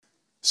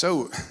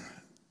So,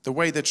 the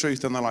way, the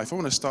truth, and the life. I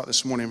want to start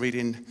this morning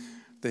reading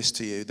this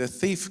to you. The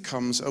thief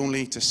comes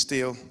only to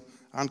steal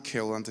and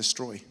kill and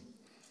destroy.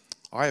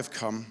 I have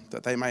come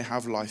that they may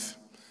have life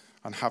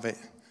and have it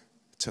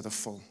to the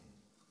full.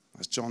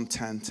 That's John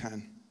 10:10.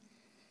 I'm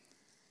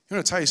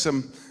going to tell you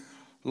some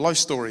life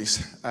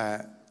stories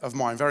of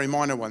mine, very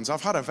minor ones.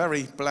 I've had a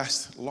very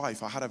blessed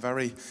life.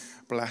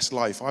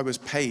 I was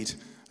paid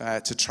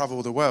to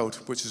travel the world,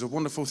 which is a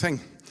wonderful thing.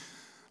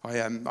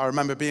 I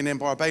remember being in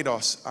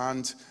Barbados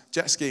and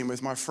jet skiing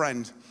with my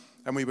friend,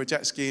 and we were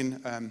jet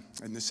skiing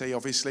in the sea,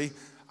 obviously.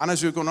 And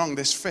as we were going along,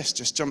 this fish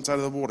just jumped out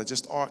of the water,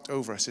 just arced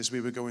over us as we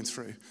were going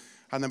through.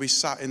 And then we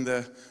sat in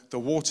the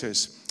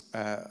waters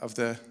of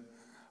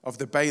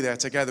the bay there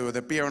together with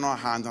a beer in our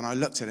hand, and I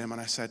looked at him and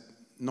I said,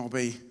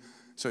 Nobby,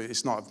 so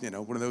it's not,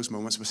 one of those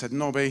moments, but I said,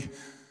 Nobby,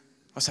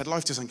 I said,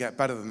 life doesn't get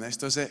better than this,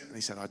 does it? And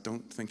he said, I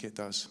don't think it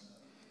does.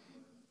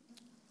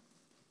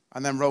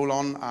 And then roll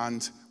on,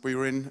 and we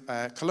were in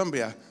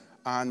Colombia,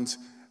 and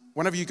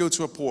whenever you go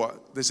to a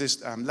port, there's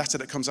this letter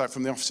that comes out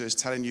from the officers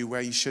telling you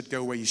where you should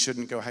go, where you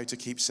shouldn't go, how to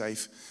keep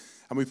safe.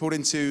 And we pulled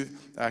into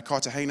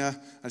Cartagena,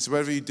 and said,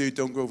 whatever you do,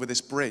 don't go over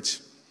this bridge.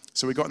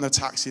 So we got in the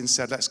taxi and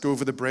said, let's go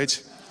over the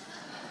bridge.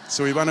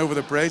 So we went over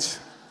the bridge,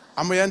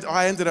 and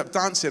I ended up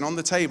dancing on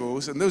the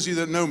tables. And those of you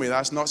that know me,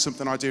 that's not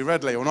something I do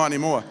readily, or not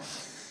anymore.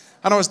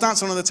 And I was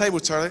dancing on the table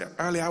till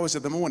early hours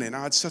of the morning.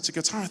 I had such a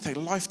good time. I think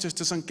life just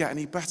doesn't get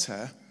any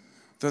better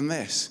than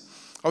this.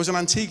 I was in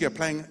Antigua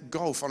playing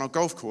golf on a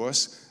golf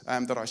course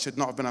that I should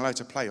not have been allowed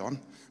to play on,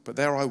 but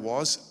there I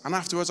was. And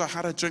afterwards, I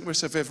had a drink with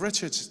Sir Viv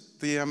Richards,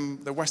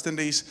 the West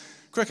Indies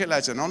cricket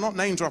legend. I'm not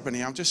name dropping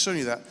here. I'm just showing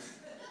you that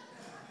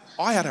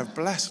I had a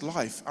blessed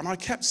life, and I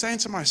kept saying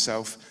to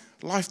myself,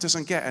 life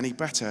doesn't get any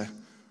better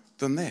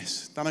than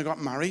this. Then I got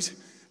married,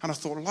 and I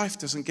thought, life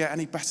doesn't get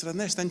any better than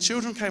this. Then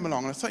children came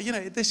along, and I thought,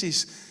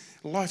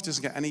 life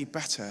doesn't get any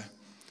better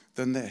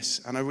than this.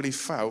 And I really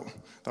felt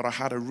that I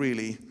had a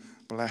really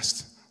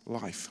blessed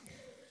life.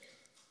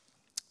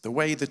 The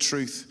way, the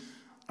truth,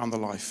 and the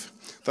life.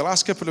 The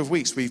last couple of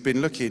weeks we've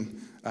been looking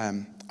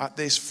at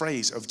this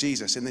phrase of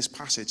Jesus in this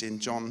passage in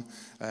John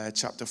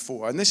chapter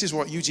 4. And this is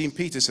what Eugene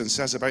Peterson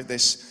says about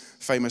this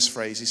famous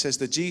phrase. He says,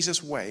 the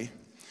Jesus way,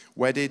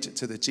 wedded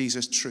to the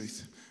Jesus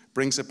truth,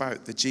 brings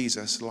about the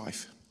Jesus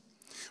life.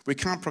 We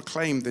can't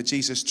proclaim the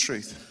Jesus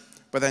truth,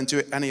 but then do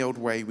it any old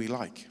way we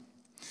like.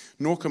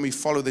 Nor can we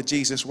follow the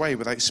Jesus way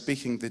without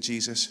speaking the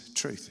Jesus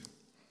truth.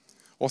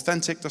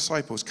 Authentic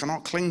disciples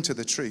cannot cling to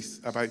the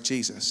truth about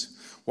Jesus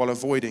while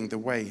avoiding the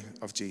way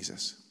of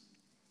Jesus.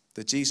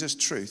 The Jesus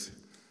truth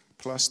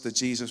plus the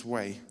Jesus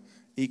way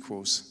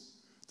equals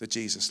the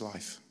Jesus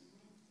life.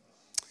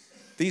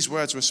 These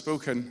words were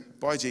spoken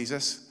by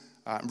Jesus,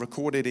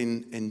 recorded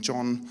in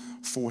John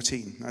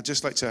 14. I'd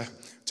just like to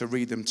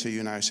read them to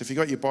you now. So if you've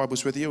got your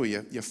Bibles with you, or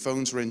your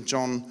phones, are in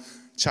John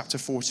chapter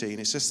 14.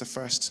 It's just the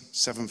first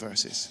 7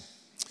 verses.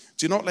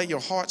 Do not let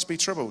your hearts be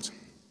troubled.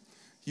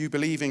 You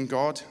believe in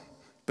God,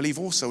 believe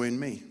also in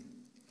me.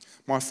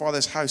 My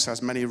Father's house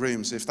has many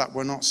rooms. If that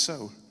were not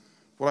so,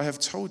 well, I have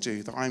told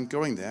you that I am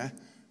going there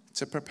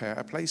to prepare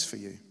a place for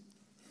you.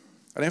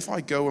 And if I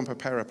go and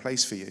prepare a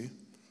place for you,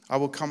 I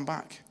will come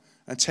back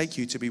and take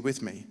you to be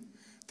with me,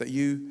 that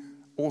you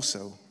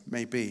also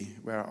may be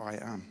where I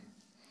am.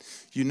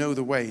 You know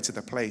the way to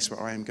the place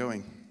where I am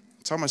going.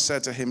 Thomas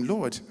said to him,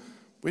 Lord,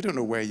 we don't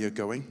know where you're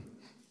going,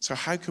 so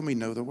how can we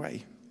know the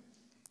way?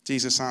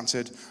 Jesus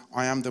answered,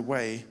 I am the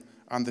way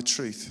and the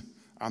truth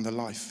and the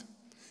life.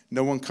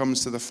 No one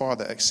comes to the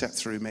Father except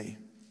through me.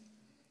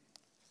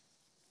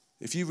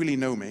 If you really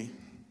know me,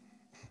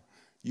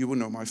 you will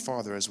know my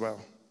Father as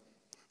well.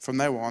 From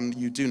now on,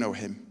 you do know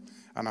him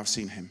and have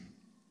seen him.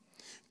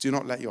 Do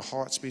not let your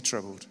hearts be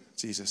troubled,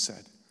 Jesus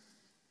said.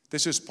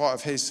 This was part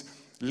of his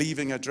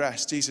leaving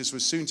address. Jesus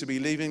was soon to be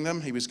leaving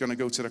them. He was going to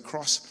go to the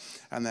cross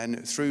and then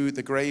through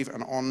the grave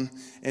and on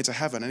into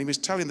heaven. And he was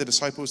telling the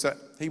disciples that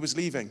he was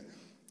leaving.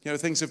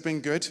 Things have been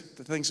good.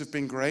 Things have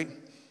been great.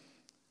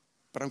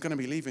 But I'm going to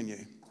be leaving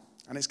you.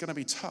 And it's going to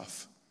be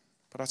tough.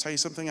 But I'll tell you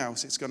something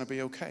else. It's going to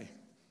be okay.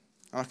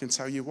 And I can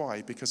tell you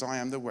why. Because I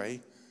am the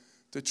way,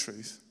 the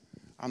truth,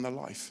 and the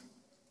life.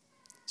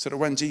 So that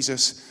when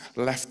Jesus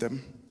left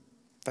them,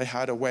 they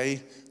had a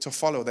way to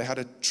follow. They had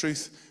a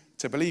truth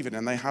to believe in.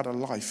 And they had a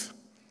life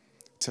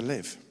to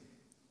live.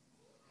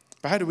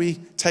 But how do we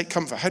take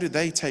comfort? How did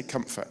they take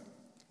comfort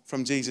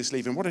from Jesus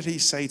leaving? What did he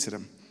say to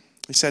them?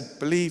 He said,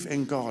 believe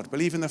in God.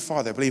 Believe in the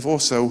Father. Believe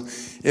also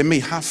in me.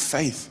 Have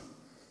faith.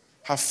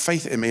 Have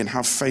faith in me and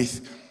have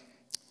faith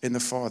in the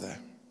Father.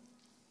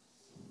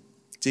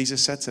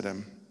 Jesus said to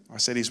them, I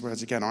say these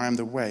words again, I am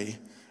the way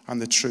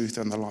and the truth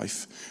and the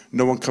life.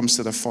 No one comes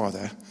to the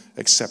Father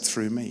except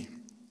through me.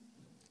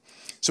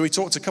 So we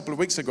talked a couple of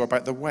weeks ago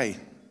about the way.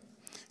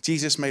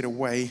 Jesus made a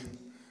way,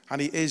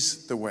 and he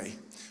is the way.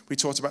 We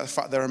talked about the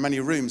fact there are many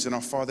rooms in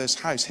our Father's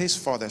house, his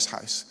Father's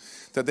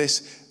house, that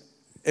this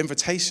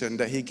invitation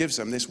that he gives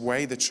them, this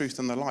way, the truth,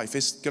 and the life,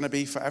 is going to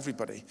be for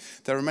everybody.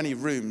 There are many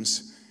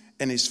rooms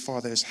in his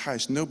Father's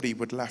house. Nobody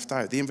would left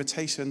out. The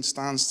invitation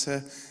stands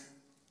to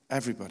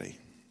everybody.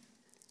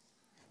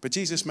 But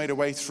Jesus made a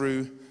way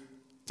through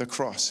the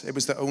cross. It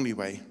was the only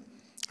way.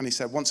 And he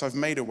said, once I've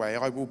made a way,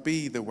 I will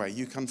be the way.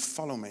 You can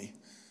follow me.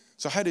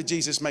 So how did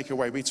Jesus make a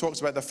way? We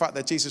talked about the fact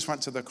that Jesus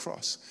went to the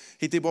cross.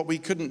 He did what we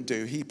couldn't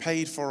do. He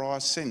paid for our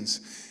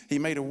sins. He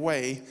made a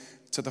way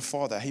to the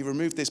Father. He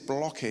removed this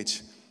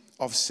blockage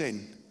of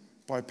sin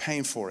by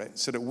paying for it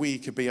so that we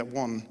could be at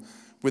one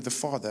with the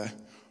Father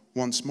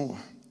once more.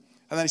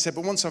 And then he said,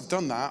 but once I've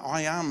done that,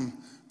 I am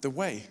the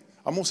way.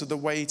 I'm also the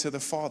way to the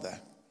Father.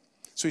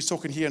 So he's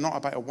talking here not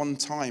about a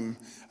one-time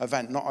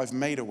event, not I've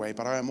made a way,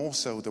 but I am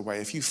also the way.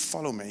 If you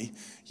follow me,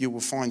 you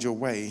will find your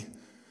way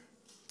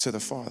to the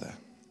Father.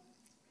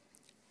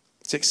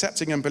 It's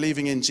accepting and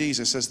believing in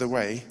Jesus as the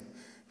way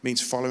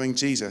means following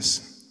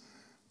Jesus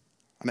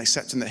and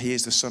accepting that he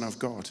is the Son of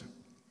God.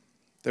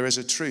 There is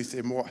a truth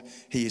in what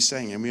he is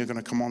saying, and we are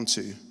going to come on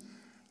to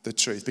the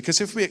truth.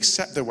 Because if we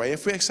accept the way,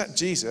 if we accept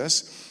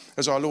Jesus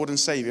as our Lord and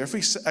Savior, if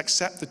we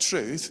accept the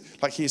truth,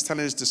 like he is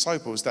telling his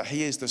disciples, that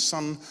he is the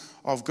Son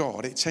of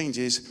God, it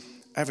changes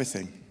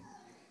everything.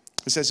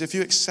 It says, if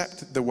you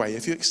accept the way,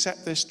 if you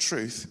accept this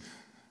truth,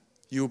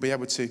 you will be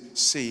able to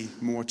see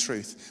more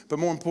truth. But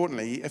more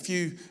importantly, if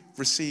you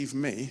receive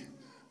me,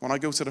 when I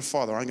go to the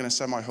Father, I'm going to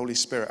send my Holy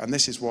Spirit, and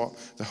this is what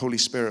the Holy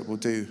Spirit will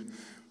do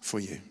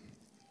for you.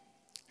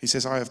 He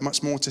says, I have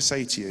much more to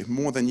say to you,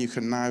 more than you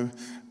can now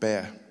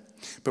bear.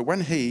 But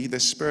when he,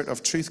 the Spirit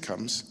of truth,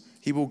 comes,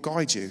 he will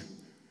guide you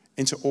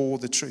into all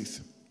the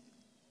truth.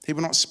 He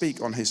will not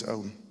speak on his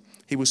own.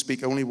 He will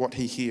speak only what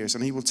he hears,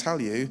 and he will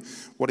tell you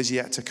what is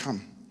yet to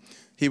come.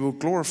 He will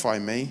glorify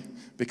me,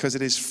 because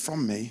it is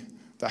from me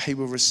that he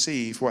will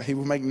receive what he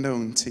will make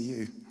known to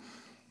you.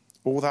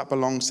 All that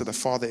belongs to the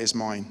Father is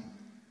mine.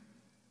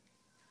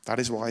 That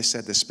is why I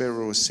said the Spirit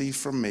will receive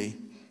from me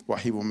what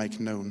he will make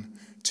known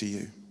to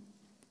you.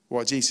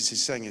 What Jesus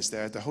is saying is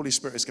the Holy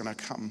Spirit is going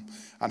to come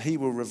and he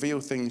will reveal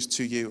things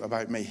to you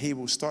about me. He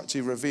will start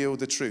to reveal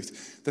the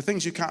truth. The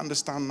things you can't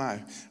understand now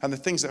and the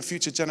things that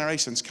future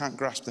generations can't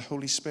grasp, the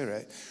Holy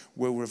Spirit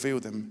will reveal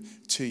them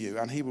to you,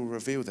 and he will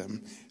reveal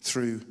them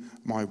through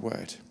my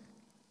word.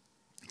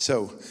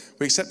 So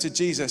we accepted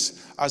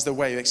Jesus as the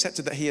way. We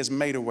accepted that he has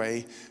made a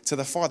way to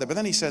the Father. But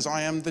then he says,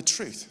 I am the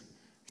truth.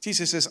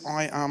 Jesus says,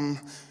 I am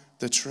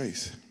the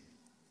truth.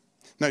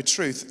 Now,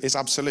 truth is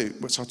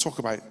absolute, which I'll talk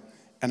about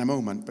in a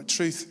moment. But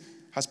truth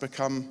has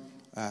become,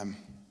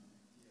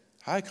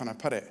 how can I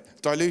put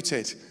it,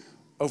 diluted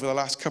over the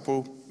last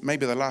couple,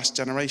 maybe the last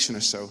generation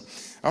or so.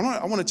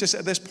 I want to just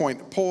at this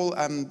point, Paul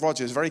and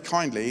Rogers very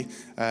kindly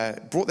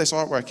brought this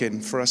artwork in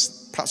for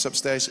us, perhaps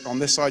upstairs on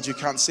this side you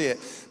can't see it,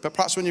 but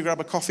perhaps when you grab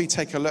a coffee,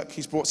 take a look.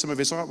 He's brought some of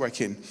his artwork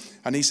in,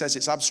 and he says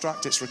it's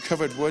abstract, it's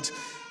recovered wood,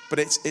 but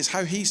it's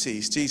how he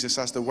sees Jesus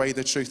as the way,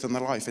 the truth, and the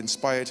life,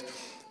 inspired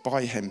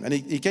by him. And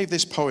he gave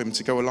this poem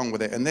to go along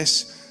with it, and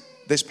this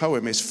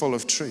poem is full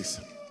of truth.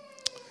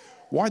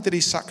 Why did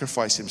he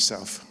sacrifice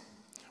himself?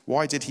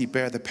 Why did he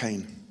bear the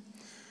pain?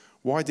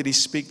 Why did he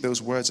speak those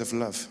words of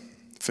love,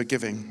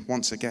 forgiving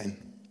once again?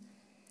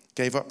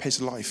 Gave up his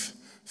life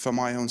for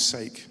my own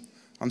sake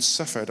and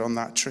suffered on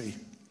that tree.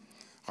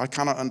 I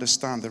cannot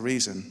understand the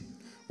reason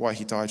why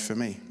he died for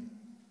me.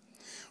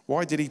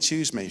 Why did he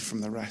choose me from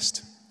the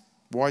rest?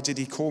 Why did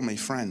he call me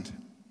friend?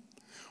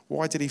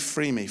 Why did he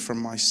free me from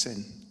my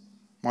sin,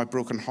 my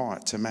broken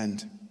heart to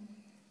mend?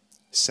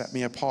 Set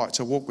me apart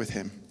to walk with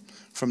him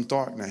from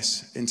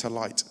darkness into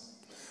light.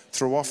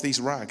 Throw off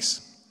these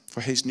rags for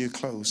his new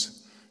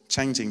clothes,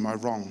 changing my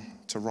wrong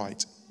to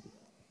right.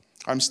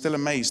 I'm still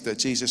amazed that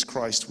Jesus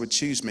Christ would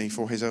choose me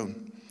for his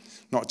own,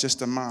 not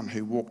just a man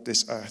who walked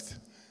this earth,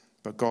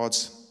 but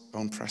God's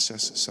own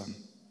precious son.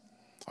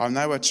 I'm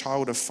now a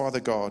child of Father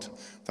God.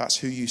 That's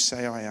who you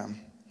say I am.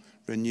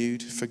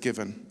 Renewed,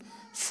 forgiven,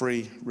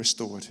 free,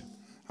 restored,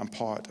 and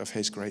part of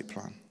his great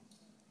plan.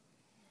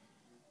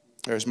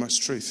 There is much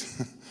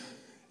truth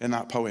in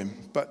that poem,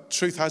 but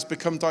truth has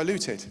become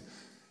diluted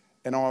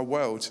in our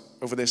world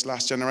over this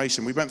last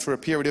generation. We went through a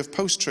period of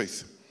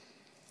post-truth,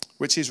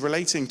 which is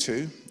relating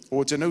to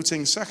or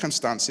denoting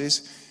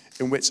circumstances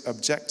in which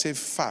objective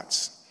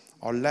facts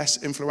are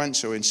less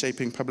influential in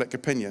shaping public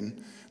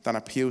opinion than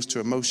appeals to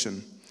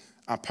emotion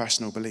and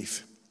personal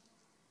belief.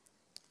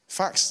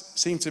 Facts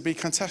seem to be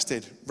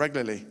contested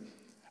regularly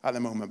at the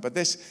moment, but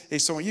this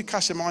is something, you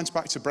cast your minds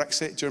back to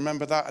Brexit. Do you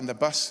remember that? And the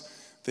bus,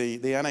 the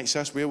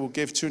NHS, we will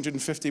give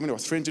 250 million or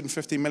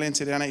 350 million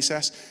to the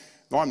NHS.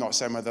 No, I'm not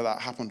saying whether that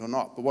happened or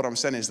not, but what I'm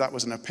saying is that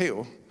was an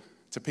appeal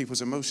to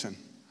people's emotion.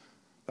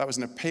 That was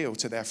an appeal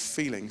to their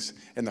feelings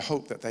in the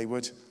hope that they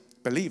would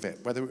believe it,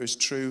 whether it was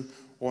true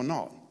or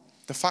not.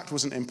 The fact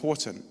wasn't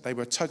important. They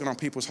were tugging on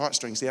people's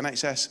heartstrings. The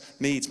NHS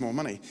needs more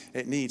money.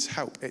 It needs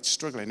help. It's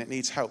struggling. It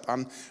needs help.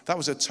 And that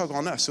was a tug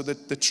on us. So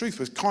the truth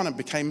was kind of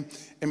became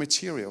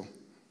immaterial.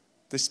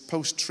 This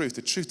post-truth,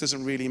 the truth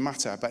doesn't really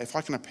matter. But if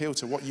I can appeal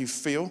to what you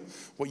feel,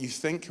 what you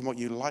think, and what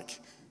you like,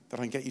 then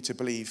I can get you to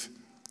believe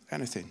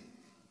anything.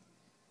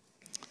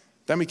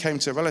 Then we came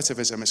to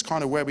relativism. It's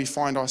kind of where we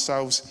find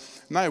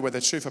ourselves now, where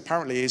the truth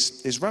apparently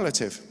is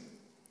relative.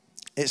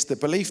 It's the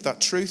belief that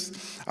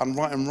truth and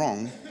right and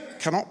wrong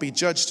cannot be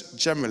judged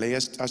generally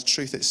as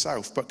truth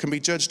itself, but can be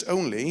judged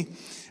only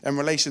in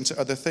relation to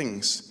other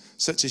things,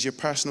 such as your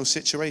personal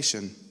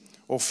situation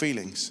or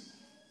feelings.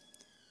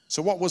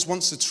 So what was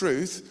once the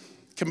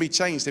truth can be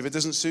changed if it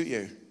doesn't suit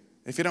you.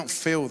 If you don't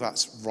feel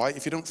that's right,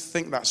 if you don't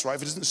think that's right,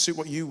 if it doesn't suit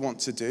what you want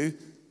to do,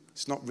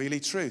 it's not really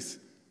truth.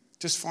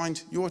 Just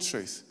find your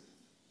truth,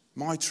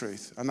 my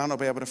truth, and then I'll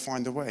be able to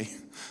find a way.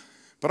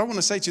 But I want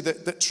to say to you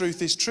that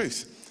truth is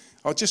truth.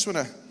 I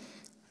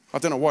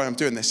don't know why I'm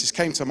doing this. This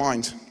came to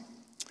mind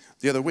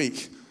the other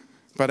week.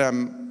 But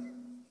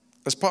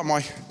as part of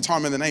my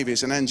time in the Navy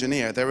as an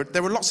engineer,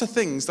 there were lots of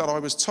things that I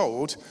was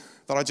told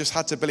that I just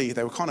had to believe.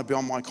 They were kind of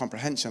beyond my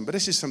comprehension. But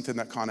this is something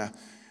that kind of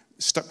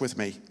stuck with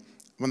me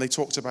when they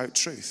talked about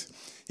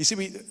truth. You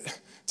see,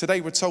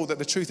 today we're told that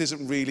the truth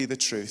isn't really the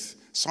truth.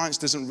 Science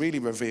doesn't really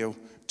reveal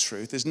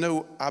truth. There's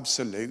no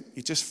absolute.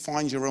 You just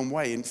find your own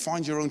way and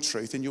find your own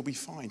truth and you'll be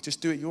fine.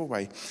 Just do it your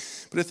way.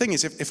 But the thing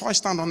is, if I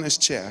stand on this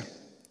chair,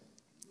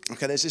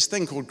 okay, there's this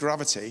thing called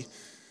gravity.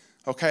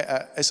 Okay,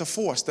 it's a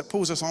force that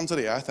pulls us onto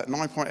the earth at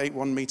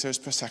 9.81 meters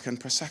per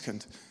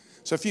second.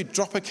 So if you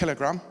drop a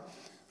kilogram,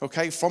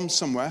 okay, from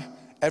somewhere,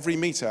 every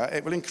meter,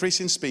 it will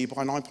increase in speed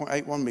by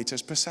 9.81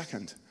 meters per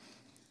second.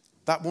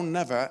 That will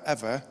never,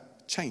 ever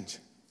change.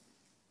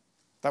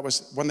 That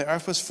was, when the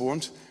earth was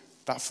formed,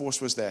 that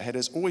force was there. It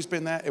has always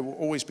been there. It will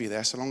always be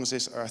there so long as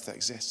this earth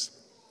exists.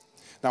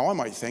 Now, I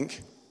might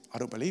think, I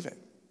don't believe it.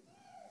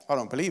 I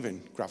don't believe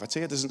in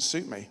gravity. It doesn't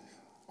suit me.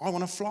 I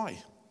want to fly.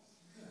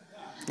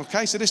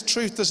 Okay, so this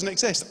truth doesn't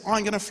exist.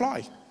 I'm going to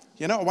fly.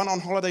 You know, I went on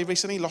holiday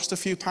recently, lost a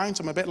few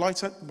pounds. I'm a bit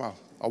lighter. Well,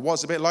 I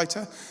was a bit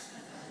lighter.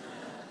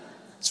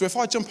 So if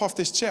I jump off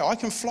this chair, I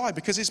can fly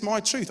because it's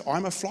my truth.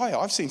 I'm a flyer.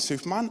 I've seen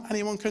Superman.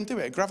 Anyone can do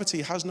it.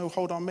 Gravity has no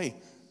hold on me.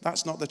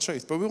 That's not the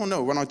truth. But we all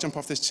know when I jump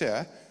off this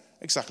chair,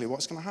 exactly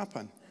what's going to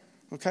happen.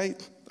 Okay?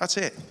 That's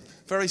it.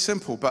 Very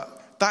simple.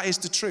 But that is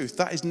the truth.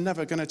 That is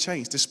never going to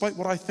change, despite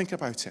what I think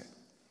about it.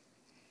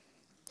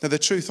 Now, the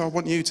truth I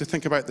want you to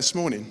think about this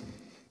morning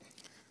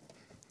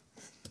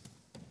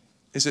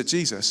is that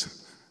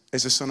Jesus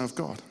is the Son of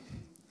God.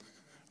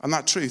 And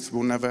that truth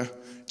will never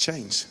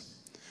change.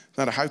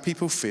 No matter how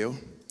people feel,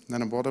 no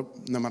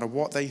matter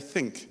what they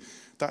think,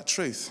 that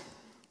truth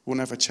will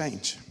never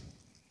change.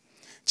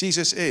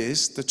 Jesus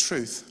is the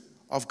truth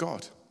of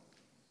God.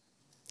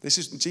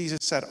 Jesus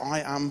said,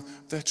 I am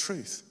the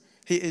truth.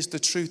 He is the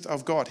truth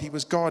of God. He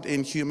was God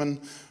in human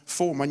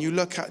form. When you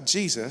look at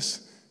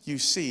Jesus, you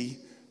see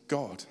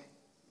God.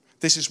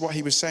 This is what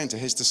he was saying to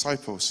his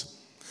disciples.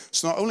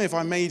 So not only have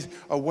I made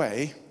a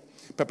way,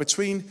 but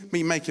between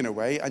me making a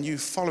way and you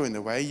following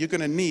the way, you're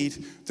going to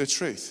need the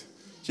truth.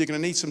 You're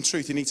going to need some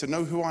truth. You need to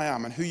know who I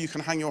am and who you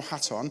can hang your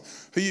hat on,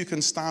 who you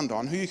can stand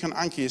on, who you can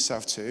anchor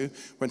yourself to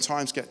when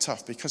times get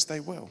tough, because they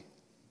will.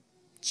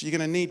 So you're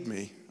going to need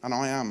me, and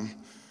I am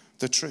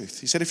the truth.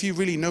 He said, if you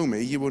really know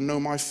me, you will know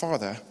my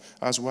Father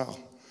as well.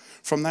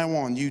 From now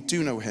on, you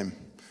do know him,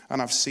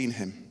 and I've seen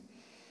him.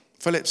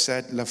 Philip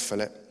said, love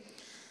Philip,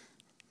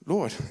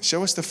 Lord,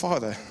 show us the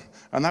Father,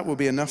 and that will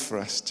be enough for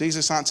us.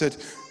 Jesus answered,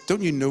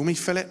 don't you know me,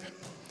 Philip?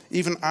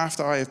 Even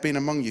after I have been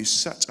among you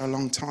such a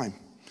long time.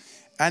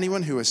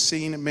 Anyone who has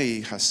seen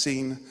me has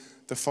seen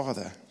the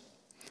Father.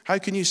 How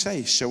can you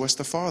say, show us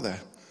the Father?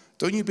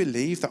 Don't you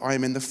believe that I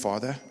am in the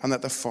Father and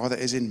that the Father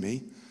is in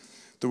me?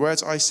 The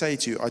words I say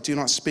to you, I do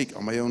not speak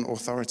on my own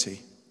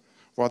authority.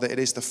 Rather, it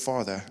is the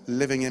Father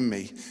living in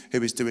me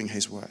who is doing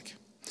his work.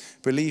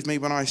 Believe me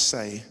when I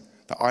say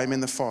that I am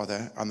in the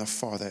Father and the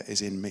Father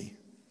is in me.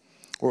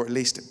 Or at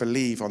least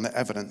believe on the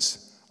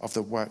evidence of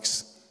the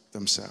works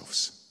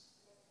themselves.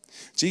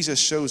 Jesus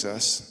shows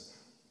us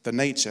the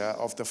nature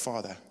of the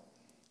Father,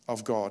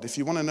 of God. If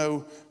you want to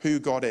know who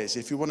God is,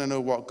 if you want to know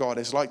what God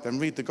is like, then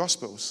read the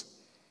Gospels.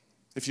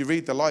 If you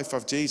read the life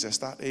of Jesus,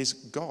 that is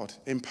God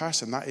in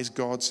person. That is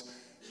God's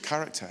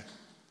character.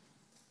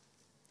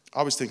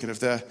 I was thinking of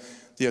the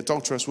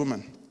adulterous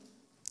woman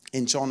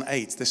in John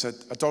 8. This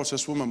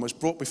adulterous woman was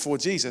brought before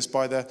Jesus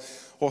by the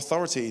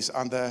authorities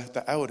and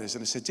the elders.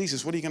 And they said,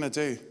 Jesus, what are you going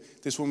to do?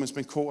 This woman's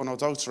been caught on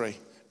adultery,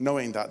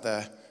 knowing that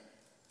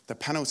the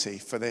penalty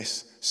for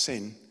this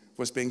sin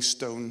was being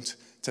stoned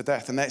to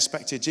death. And they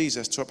expected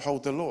Jesus to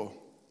uphold the law.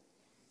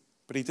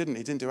 But he didn't.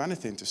 He didn't do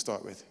anything to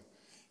start with.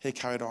 He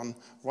carried on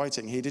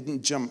writing. He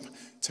didn't jump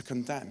to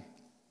condemn.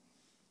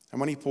 And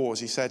when he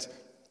paused, he said,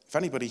 if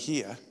anybody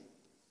here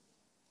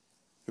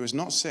who has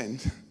not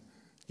sinned,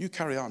 you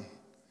carry on.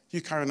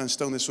 You carry on and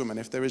stone this woman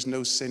if there is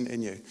no sin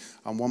in you.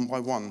 And one by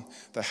one,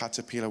 they had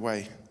to peel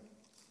away.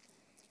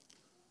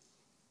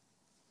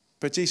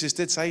 But Jesus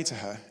did say to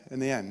her in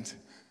the end,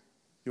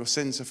 your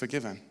sins are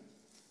forgiven.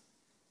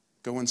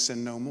 Go and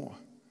sin no more.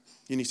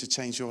 You need to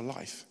change your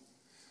life.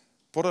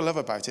 What I love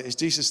about it is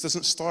Jesus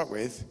doesn't start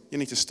with, you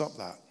need to stop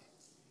that.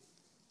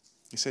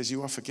 He says,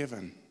 you are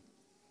forgiven.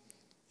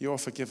 You are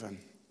forgiven.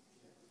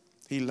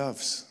 He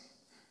loves.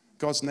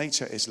 God's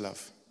nature is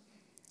love.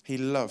 He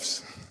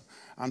loves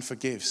and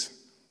forgives.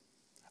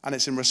 And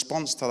it's in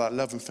response to that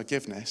love and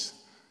forgiveness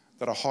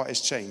that our heart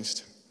is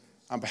changed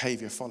and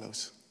behavior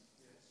follows.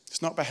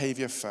 It's not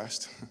behavior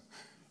first.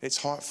 It's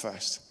heart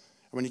first.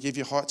 And when you give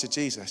your heart to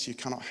Jesus, you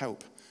cannot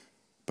help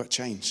but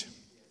change.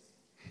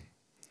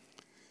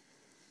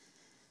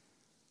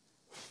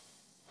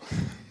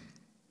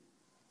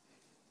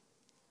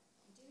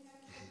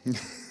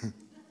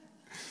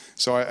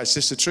 So it's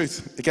just the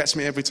truth. It gets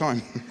me every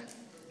time.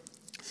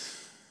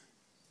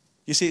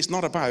 You see, it's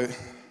not about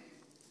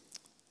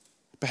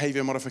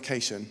behavior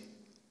modification.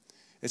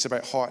 It's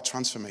about heart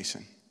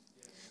transformation.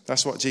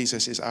 That's what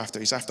Jesus is after.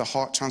 He's after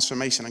heart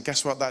transformation. And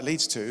guess what that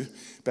leads to?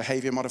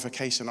 Behavior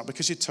modification. Not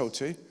because you're told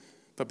to,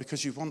 but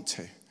because you want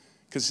to.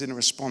 Because it's in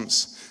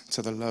response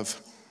to the love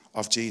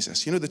of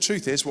Jesus. You know, the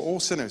truth is we're all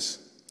sinners.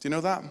 Do you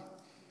know that?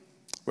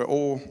 We're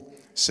all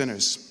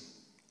sinners.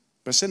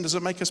 But sin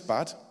doesn't make us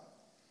bad.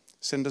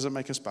 Sin doesn't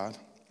make us bad.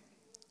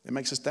 It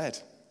makes us dead.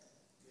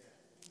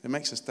 It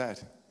makes us dead.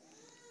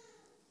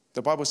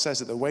 The Bible says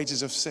that the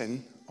wages of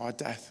sin are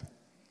death.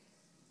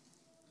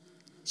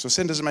 So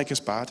sin doesn't make us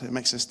bad, it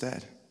makes us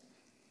dead.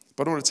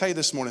 But I want to tell you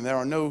this morning, there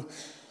are no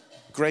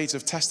grades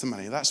of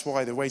testimony. That's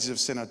why the wages of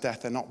sin are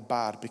death. They're not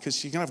bad.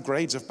 Because you can have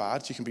grades of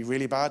bad. You can be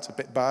really bad, a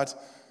bit bad,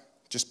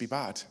 just be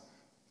bad.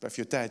 But if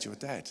you're dead, you're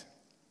dead.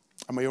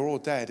 And we are all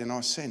dead in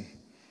our sin.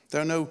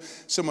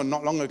 Someone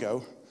not long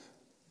ago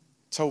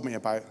told me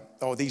about,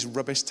 these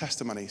rubbish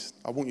testimonies.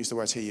 I won't use the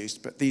words he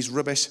used, but these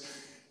rubbish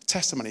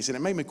testimonies. And it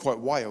made me quite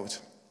wild.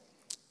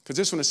 Because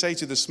I just want to say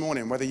to you this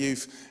morning, whether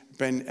you've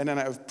been in and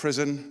out of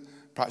prison,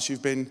 perhaps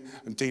you've been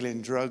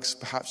dealing drugs,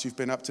 perhaps you've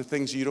been up to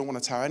things you don't want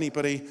to tell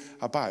anybody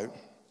about,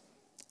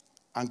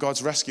 and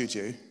God's rescued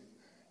you,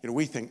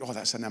 we think,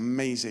 that's an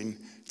amazing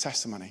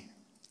testimony.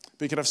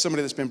 But you could have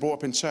somebody that's been brought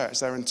up in church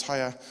their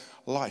entire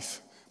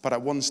life, but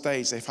at one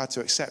stage they've had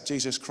to accept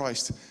Jesus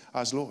Christ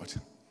as Lord.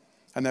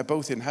 And they're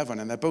both in heaven,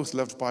 and they're both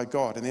loved by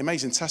God. And the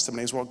amazing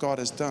testimony is what God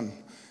has done.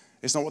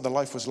 It's not what the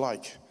life was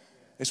like.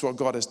 It's what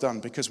God has done,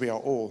 because we are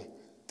all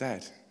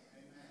dead.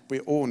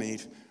 We all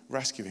need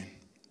rescuing.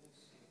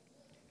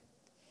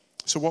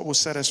 So what will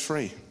set us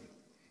free?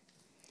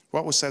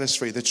 What will set us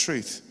free? The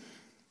truth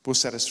will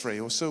set us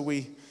free, or so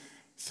we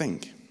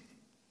think.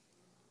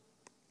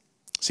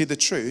 See, the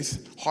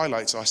truth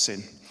highlights our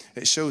sin.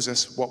 It shows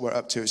us what we're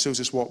up to. It shows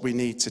us what we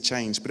need to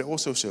change, but it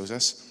also shows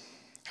us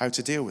how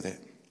to deal with it.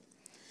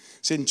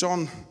 See, in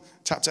John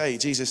chapter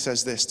 8, Jesus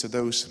says this to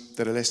those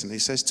that are listening. He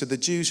says, to the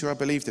Jews who have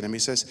believed in him, he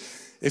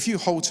says, if you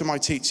hold to my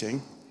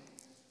teaching,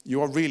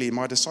 you are really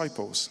my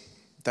disciples.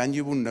 Then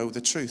you will know the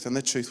truth, and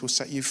the truth will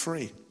set you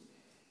free.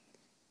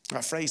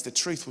 That phrase, the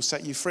truth will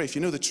set you free. If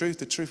you know the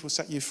truth will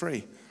set you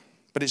free.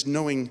 But it's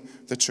knowing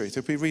the truth.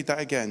 If we read that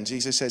again,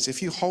 Jesus says,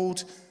 if you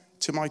hold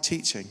to my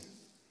teaching,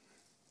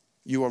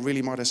 you are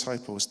really my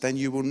disciples. Then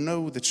you will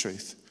know the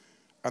truth,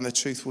 and the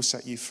truth will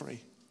set you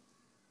free.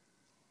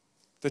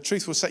 The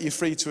truth will set you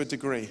free to a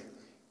degree.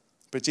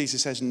 But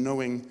Jesus says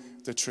knowing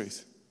the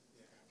truth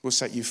will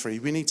set you free.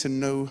 We need to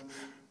know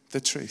the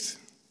truth.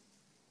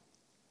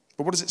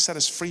 But what does it set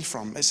us free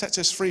from? It sets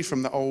us free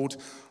from the old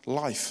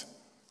life.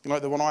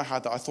 Like the one I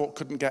had that I thought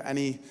couldn't get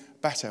any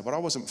better. But I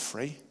wasn't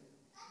free.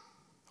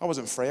 I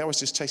wasn't free. I was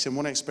just chasing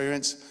one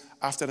experience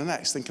after the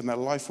next, thinking that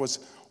life was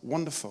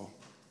wonderful.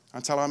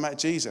 Until I met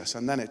Jesus.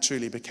 And then it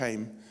truly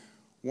became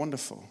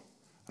wonderful.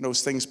 And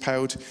those things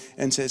paled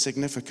into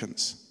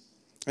significance.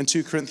 In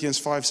 2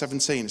 Corinthians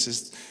 5:17, it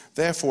says,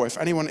 therefore, if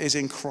anyone is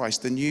in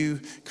Christ, the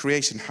new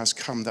creation has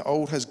come. The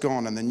old has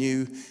gone and the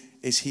new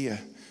is here.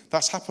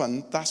 That's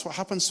happened. That's what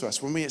happens to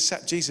us when we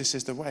accept Jesus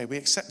as the way. We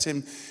accept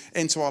him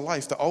into our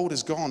life. The old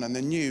is gone and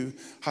the new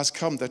has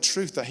come. The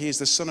truth that he is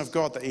the Son of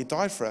God, that he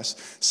died for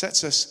us,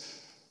 sets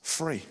us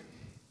free.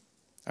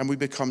 And we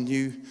become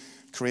new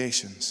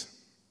creations.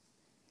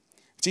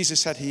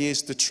 Jesus said he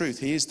is the truth.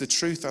 He is the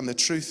truth, and the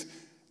truth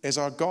is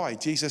our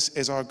guide. Jesus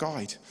is our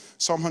guide.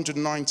 Psalm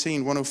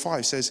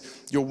 119:105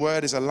 says, your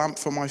word is a lamp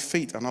for my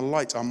feet and a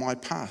light on my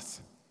path.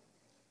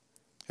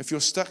 If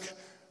you're stuck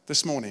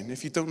this morning,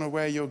 if you don't know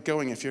where you're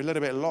going, if you're a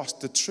little bit lost,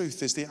 the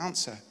truth is the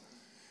answer.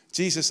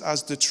 Jesus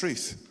as the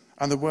truth,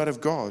 and the word of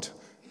God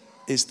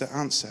is the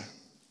answer.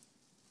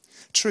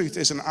 Truth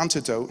is an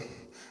antidote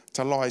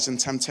to lies and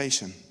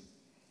temptation.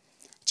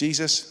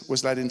 Jesus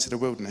was led into the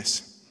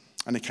wilderness,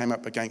 and he came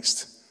up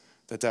against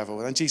the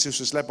devil. And Jesus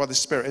was led by the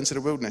Spirit into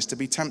the wilderness to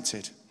be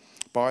tempted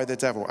by the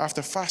devil.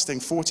 After fasting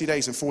 40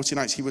 days and 40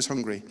 nights, he was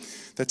hungry.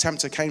 The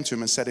tempter came to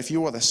him and said, if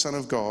you are the Son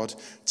of God,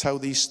 tell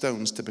these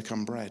stones to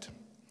become bread.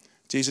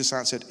 Jesus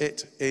answered,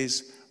 it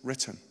is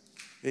written.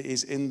 It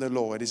is in the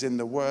law. It is in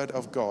the word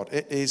of God.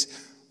 It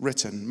is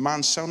written,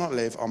 man shall not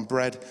live on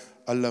bread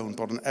alone,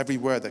 but on every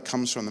word that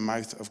comes from the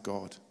mouth of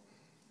God.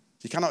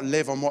 You cannot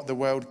live on what the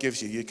world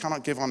gives you. You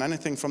cannot give on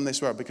anything from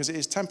this world because it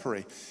is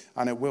temporary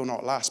and it will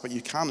not last. But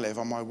you can live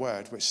on my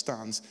word, which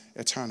stands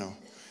eternal.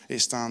 It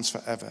stands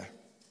forever.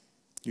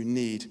 You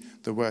need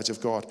the words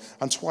of God.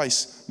 And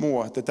twice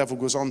more, the devil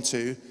goes on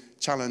to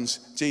challenge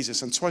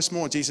Jesus. And twice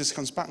more, Jesus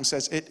comes back and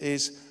says, it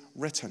is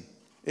written.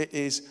 It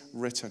is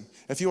written.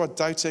 If you are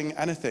doubting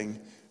anything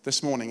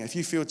this morning, if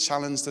you feel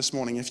challenged this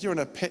morning, if you're in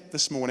a pit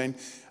this morning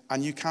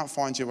and you can't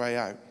find your way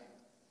out,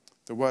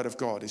 the word of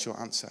God is your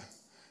answer.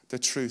 The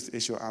truth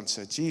is your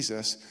answer.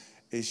 Jesus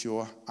is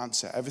your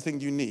answer. Everything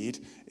you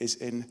need is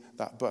in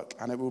that book,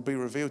 and it will be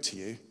revealed to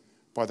you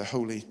by the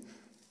Holy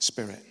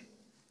Spirit.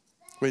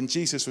 When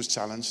Jesus was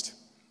challenged,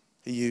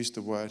 he used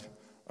the word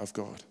of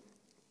God.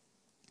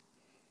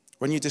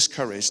 When you're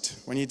discouraged,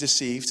 when you're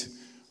deceived,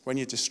 when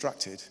you're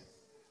distracted,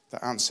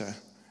 the answer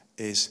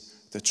is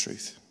the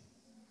truth.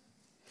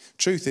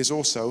 Truth is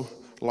also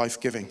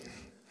life-giving.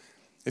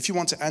 If you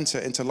want to enter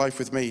into life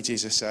with me,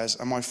 Jesus says,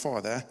 and my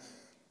Father,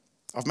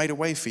 I've made a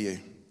way for you.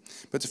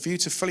 But for you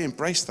to fully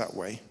embrace that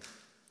way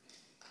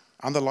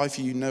and the life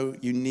you know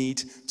you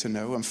need to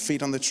know and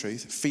feed on the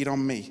truth, feed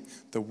on me,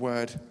 the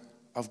word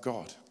of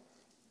God.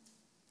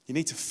 You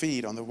need to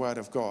feed on the word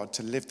of God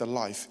to live the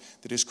life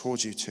that he's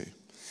called you to.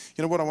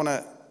 You know what I want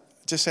to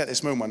just say at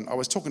this moment? I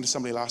was talking to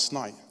somebody last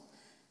night.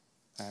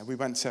 We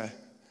went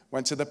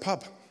to the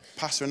pub.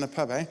 Pastor in the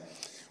pub,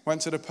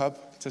 Went to the pub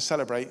to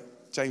celebrate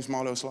James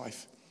Marlowe's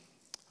life.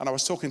 And I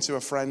was talking to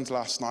a friend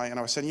last night, and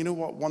I was saying, you know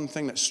what? One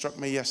thing that struck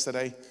me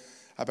yesterday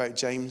about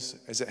James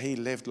is that he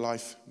lived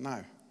life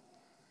now.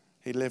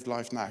 He lived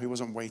life now. He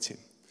wasn't waiting.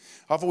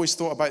 I've always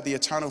thought about the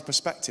eternal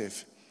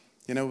perspective.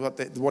 You know,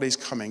 what is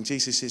coming.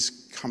 Jesus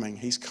is coming.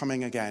 He's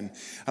coming again.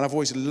 And I've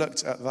always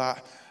looked at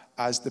that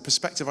as the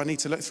perspective I need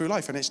to look through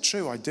life. And it's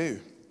true, I do.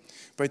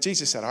 But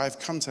Jesus said, I have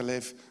come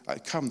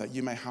that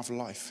you may have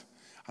life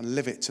and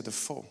live it to the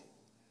full.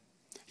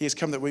 He has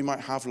come that we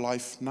might have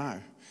life now.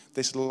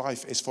 This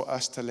life is for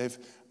us to live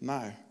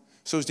now.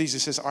 So as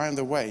Jesus says, I am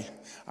the way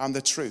and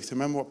the truth.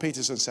 Remember what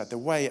Peterson said, the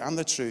way and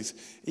the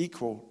truth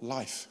equal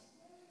life.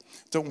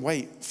 Don't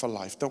wait for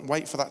life. Don't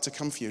wait for that to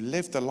come for you.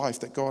 Live the life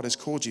that God has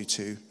called you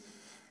to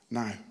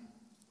now.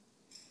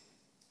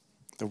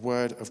 The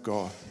word of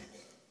God.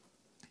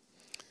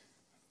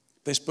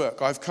 This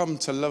book, I've come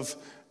to love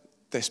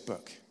this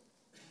book.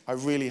 I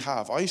really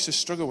have. I used to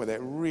struggle with it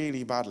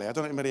really badly. I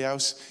don't know anybody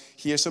else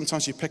here.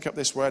 Sometimes you pick up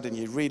this word and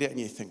you read it and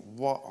you think,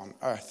 what on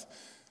earth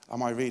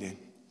am I reading?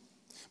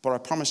 But I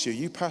promise you,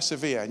 you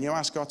persevere and you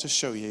ask God to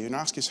show you and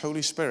ask his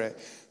Holy Spirit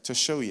to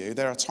show you.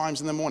 There are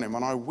times in the morning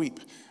when I weep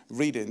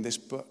reading this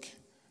book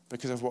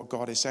because of what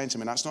God is saying to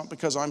me. And that's not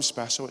because I'm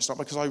special. It's not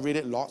because I read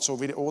it lots or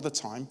read it all the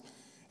time.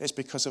 It's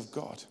because of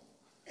God.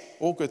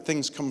 All good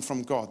things come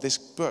from God. This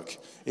book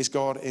is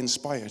God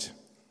inspired.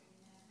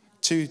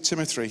 2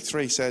 Timothy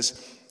 3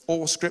 says,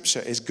 all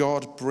scripture is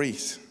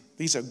God-breathed.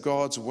 These are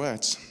God's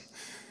words.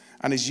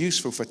 And is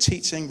useful for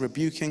teaching,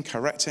 rebuking,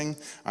 correcting,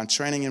 and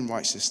training in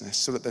righteousness,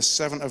 so that the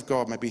servant of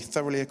God may be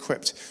thoroughly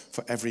equipped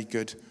for every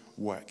good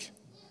work.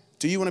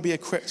 Do you want to be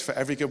equipped for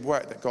every good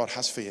work that God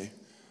has for you?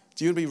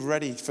 Do you want to be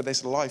ready for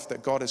this life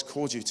that God has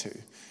called you to?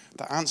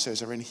 The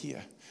answers are in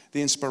here.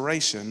 The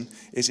inspiration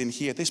is in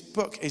here. This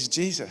book is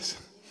Jesus.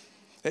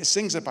 It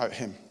sings about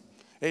him.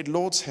 It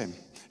lauds him.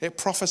 It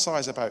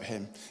prophesies about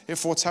him. It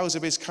foretells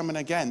of his coming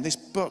again. This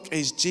book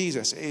is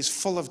Jesus. It is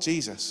full of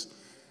Jesus.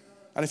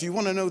 And if you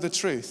want to know the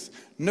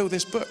truth, know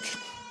this book.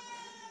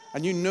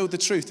 And you know the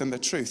truth, and the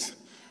truth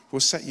will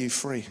set you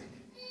free.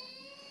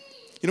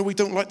 You know, we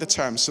don't like the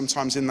terms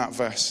sometimes in that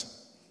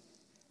verse.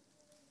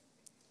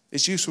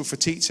 It's useful for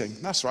teaching.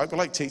 That's right, we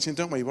like teaching,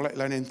 don't we? We like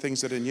learning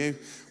things that are new.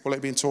 We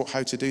like being taught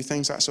how to do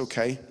things. That's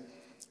okay.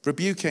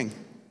 Rebuking.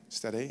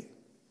 Steady.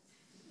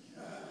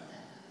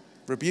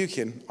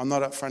 Rebuking. I'm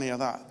not up for any of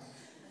that.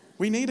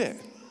 We need it.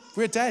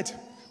 We're dead.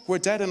 We're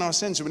dead in our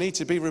sins. We need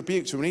to be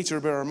rebuked. We need to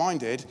be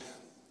reminded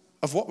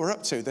of what we're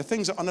up to, the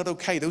things that are not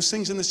okay, those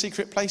things in the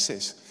secret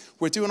places.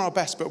 We're doing our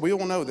best, but we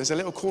all know there's a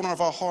little corner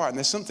of our heart and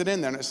there's something in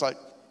there and it's like,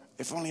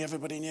 if only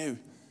everybody knew.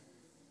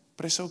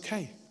 But it's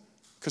okay,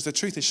 because the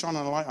truth is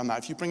shining a light on that.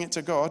 If you bring it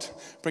to God,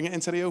 bring it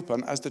into the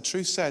open, as the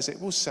truth says, it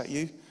will set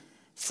you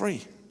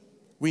free.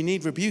 We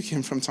need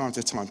rebuking from time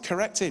to time,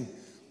 correcting.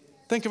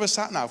 Think of a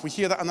sat-nav. We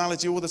hear that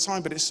analogy all the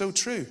time, but it's so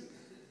true.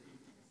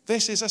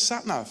 This is a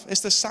sat-nav.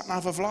 It's the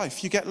sat-nav of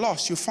life. You get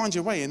lost, you'll find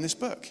your way in this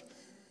book.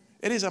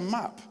 It is a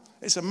map.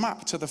 It's a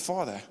map to the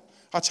Father.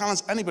 I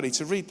challenge anybody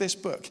to read this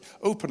book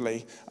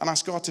openly and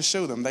ask God to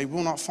show them. They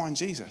will not find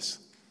Jesus.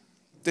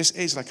 This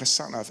is like a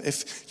sat-nav.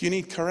 If you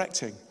need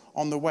correcting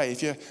on the way,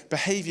 if your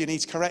behavior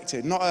needs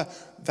corrected, not a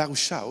thou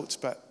shalt,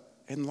 but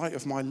in light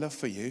of my love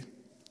for you,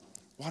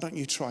 why don't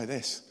you try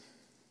this?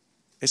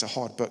 It's a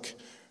hard book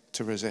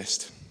to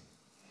resist.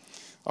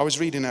 I was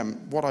reading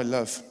What I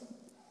Love.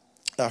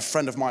 A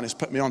friend of mine has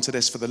put me onto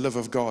this, For the Love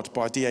of God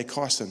by D.A.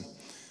 Carson.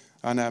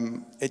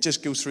 And it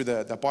just goes through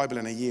the Bible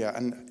in a year.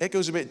 And it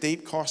goes a bit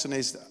deep. Carson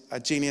is a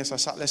genius. I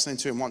sat listening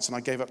to him once and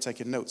I gave up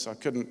taking notes. I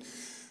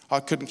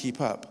couldn't keep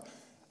up.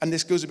 And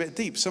this goes a bit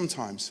deep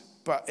sometimes.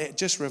 But it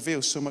just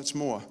reveals so much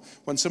more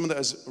when someone that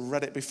has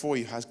read it before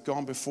you, has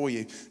gone before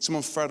you,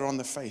 someone further on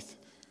the faith.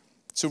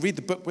 So read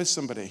the book with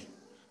somebody.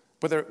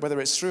 Whether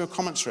it's through a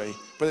commentary,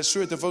 whether it's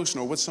through a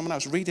devotional with someone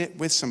else, read it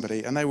with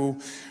somebody and they will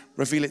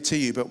reveal it to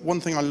you. But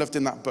one thing I loved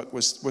in that book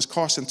was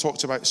Carson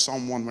talked about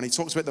Psalm 1 when he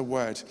talks about the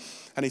word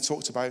and he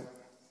talked about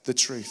the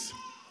truth.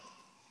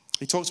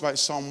 He talks about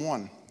Psalm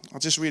 1. I'll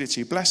just read it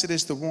to you. Blessed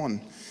is the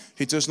one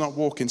who does not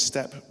walk in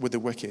step with the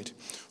wicked,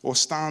 or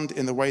stand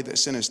in the way that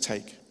sinners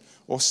take,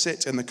 or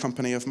sit in the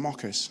company of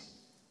mockers.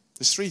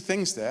 There's three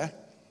things there.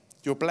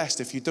 You're blessed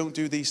if you don't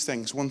do these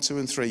things, 1, 2,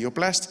 and 3. You're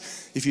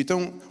blessed if you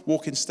don't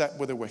walk in step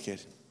with the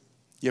wicked.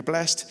 You're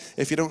blessed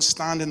if you don't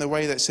stand in the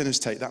way that sinners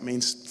take. That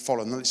means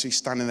follow, not literally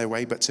stand in their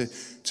way, but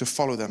to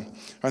follow them.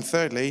 And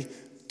thirdly,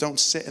 don't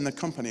sit in the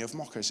company of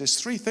mockers. There's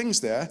 3 things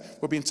there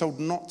we're being told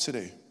not to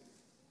do.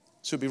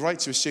 So it'd be right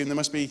to assume there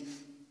must be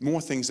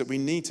more things that we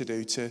need to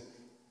do to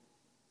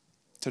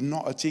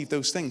not achieve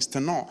those things, to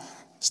not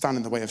stand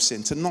in the way of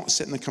sin, to not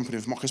sit in the company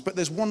of mockers. But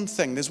there's one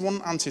thing, there's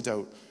one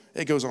antidote.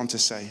 It goes on to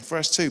say,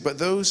 verse 2, but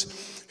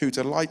those who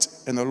delight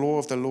in the law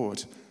of the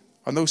Lord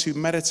and those who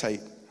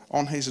meditate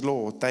on his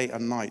law day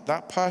and night,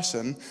 that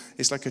person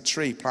is like a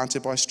tree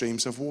planted by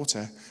streams of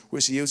water,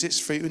 which yields its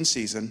fruit in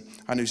season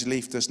and whose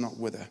leaf does not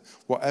wither.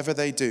 Whatever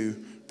they do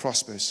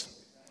prospers.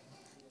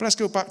 But let's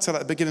go back to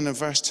that beginning of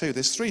verse 2.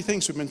 There's 3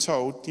 things we've been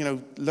told,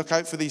 look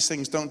out for these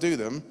things, don't do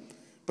them.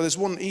 But there's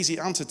one easy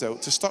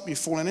antidote to stop you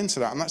falling into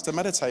that, and that's to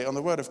meditate on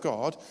the word of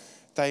God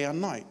day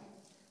and night.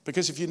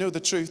 Because if you know the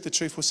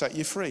truth will set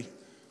you free.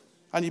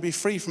 And you'll be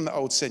free from the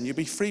old sin. You'll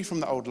be free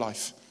from the old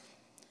life.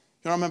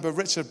 I remember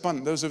Richard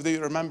Bunt, those of you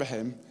who remember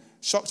him,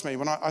 shocked me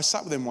when I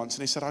sat with him once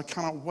and he said, I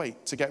cannot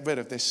wait to get rid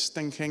of this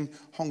stinking,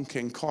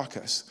 honking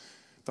carcass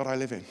that I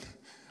live in.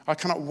 I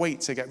cannot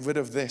wait to get rid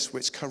of this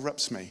which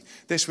corrupts me,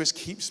 this which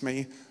keeps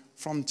me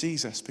from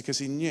Jesus, because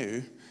he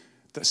knew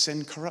that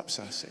sin corrupts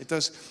us. It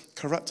does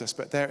corrupt us,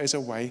 but there is a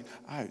way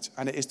out,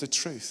 and it is the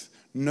truth.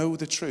 Know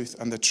the truth,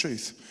 and the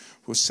truth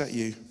will set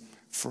you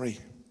free.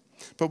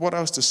 But what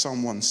else does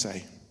Psalm 1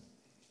 say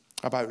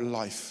about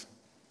life?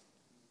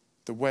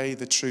 The way,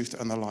 the truth,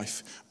 and the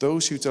life.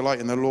 Those who delight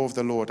in the law of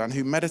the Lord and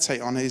who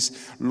meditate on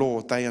his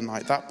law day and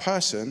night. That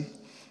person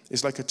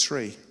is like a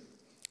tree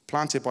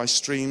planted by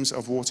streams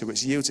of water,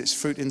 which yields its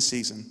fruit in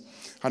season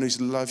and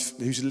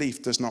whose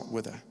leaf does not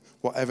wither.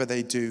 Whatever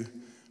they do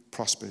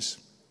prospers.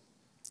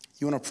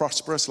 You want a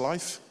prosperous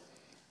life?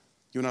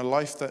 You want a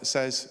life that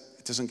says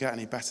it doesn't get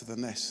any better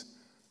than this?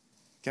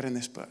 Get in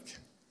this book.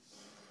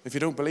 If you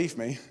don't believe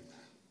me,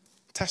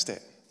 test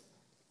it.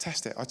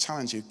 Test it. I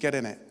challenge you, get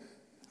in it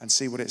and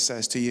see what it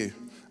says to you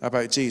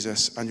about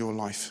Jesus and your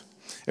life.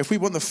 If we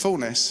want the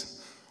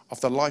fullness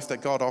of the life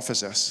that God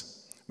offers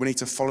us, we need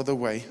to follow the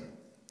way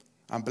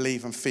and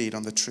believe and feed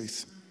on the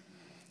truth.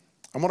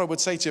 And what I would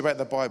say to you about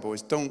the Bible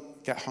is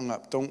don't get hung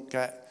up. Don't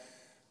get,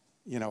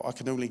 I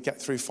can only get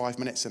through 5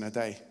 minutes in a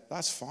day.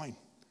 That's fine.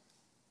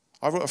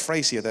 I wrote a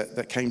phrase here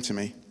that came to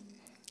me.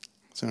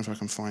 I don't know if I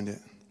can find it.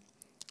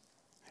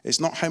 It's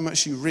not how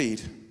much you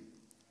read,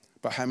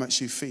 but how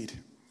much you feed.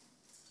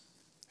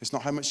 It's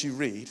not how much you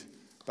read,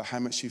 but how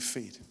much you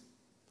feed.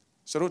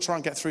 So don't try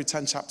and get through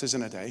 10 chapters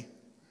in a day.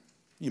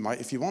 You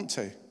might if you want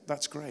to.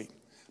 That's great.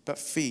 But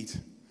feed.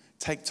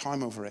 Take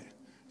time over it.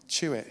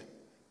 Chew it.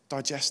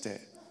 Digest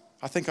it.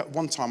 I think at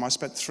one time I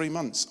spent 3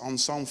 months on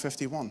Psalm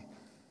 51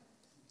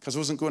 because I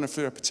wasn't going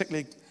through a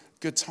particularly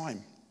good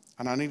time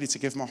and I needed to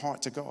give my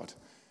heart to God.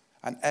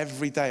 And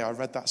every day I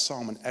read that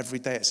psalm and every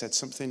day it said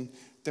something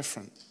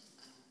different.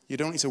 You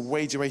don't need to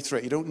wade your way through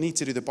it. You don't need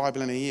to do the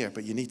Bible in a year,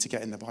 but you need to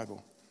get in the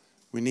Bible.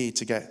 We need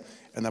to get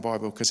in the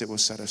Bible because it will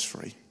set us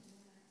free.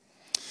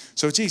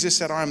 So Jesus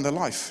said, I am the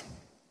life.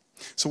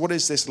 So what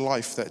is this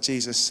life that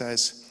Jesus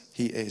says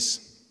he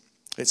is?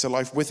 It's a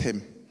life with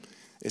him.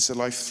 It's a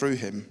life through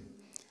him.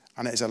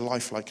 And it is a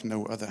life like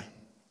no other.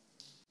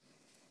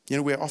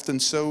 We're often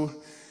so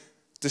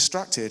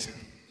distracted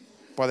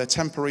by the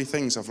temporary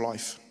things of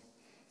life.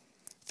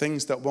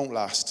 Things that won't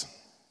last.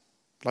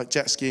 Like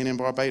jet skiing in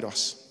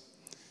Barbados.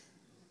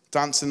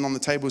 Dancing on the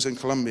tables in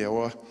Colombia.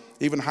 Or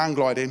even hang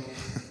gliding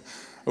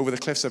over the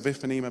cliffs of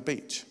Ipanema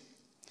Beach.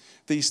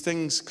 These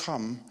things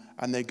come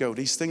and they go.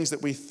 These things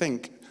that we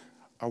think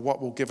are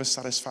what will give us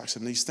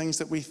satisfaction. These things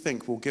that we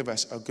think will give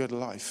us a good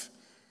life.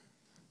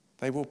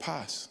 They will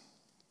pass.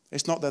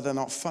 It's not that they're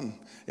not fun.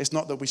 It's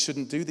not that we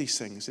shouldn't do these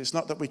things. It's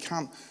not that we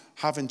can't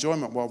have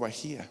enjoyment while we're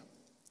here.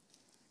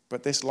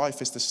 But this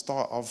life is the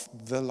start of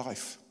the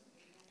life.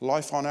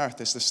 Life on earth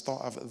is the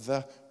start of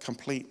the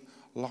complete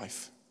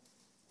life.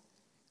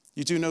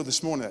 You do know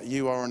this morning that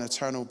you are an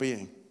eternal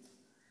being.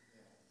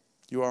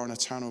 You are an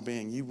eternal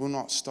being. You will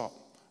not stop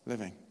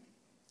living.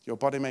 Your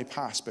body may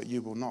pass, but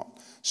you will not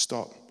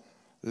stop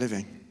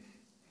living.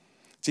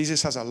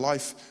 Jesus has a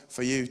life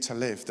for you to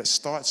live that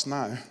starts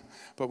now,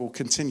 but will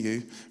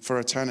continue for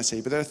eternity.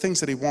 But there are things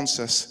that he wants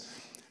us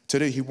to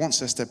do. He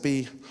wants us to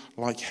be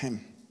like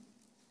him.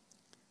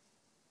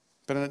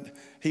 But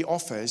he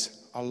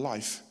offers a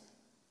life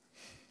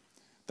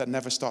that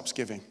never stops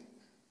giving.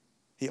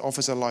 He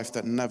offers a life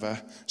that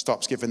never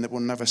stops giving, that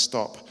will never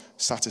stop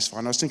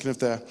satisfying. I was thinking of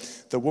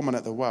the woman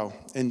at the well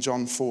in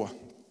John 4.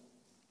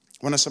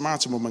 When a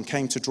Samaritan woman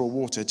came to draw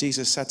water,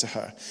 Jesus said to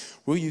her,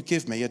 will you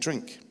give me a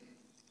drink?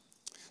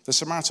 The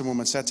Samaritan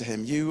woman said to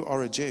him, you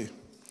are a Jew,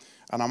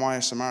 and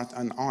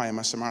I am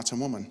a Samaritan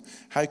woman.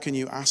 How can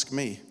you ask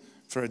me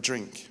for a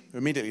drink?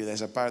 Immediately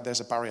there's a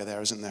barrier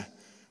there, isn't there?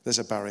 There's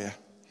a barrier.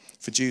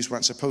 For Jews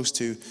weren't supposed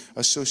to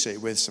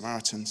associate with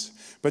Samaritans.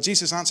 But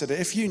Jesus answered,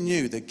 if you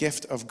knew the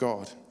gift of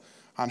God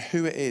and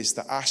who it is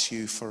that asks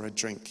you for a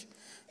drink.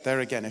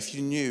 There again, if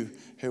you knew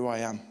who I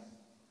am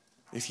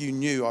If you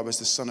knew I was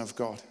the Son of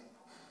God,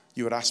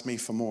 you would ask me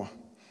for more.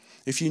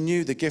 If you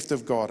knew the gift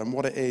of God and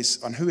what it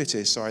is, and who it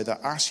is, that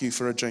asks you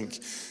for a drink,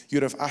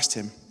 you'd have asked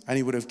him, and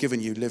he would have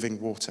given you living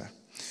water.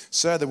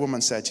 Sir, the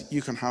woman said,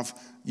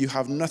 you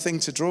have nothing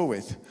to draw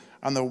with,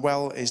 and the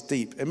well is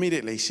deep.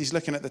 Immediately, she's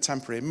looking at the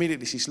temporary.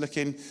 Immediately, she's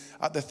looking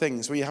at the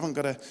things where you haven't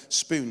got a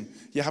spoon,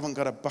 you haven't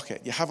got a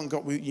bucket, you haven't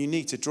got what you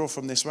need to draw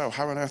from this well.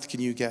 How on earth can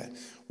you get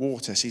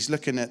water? She's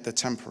looking at the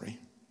temporary.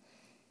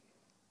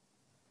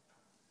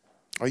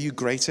 Are you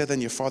greater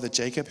than your father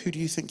Jacob? Who do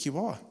you think you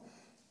are?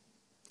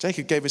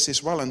 Jacob gave us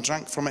this well and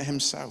drank from it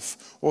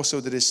himself.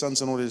 Also did his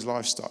sons and all his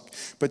livestock.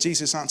 But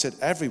Jesus answered,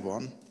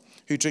 everyone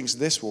who drinks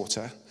this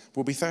water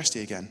will be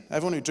thirsty again.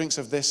 Everyone who drinks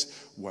of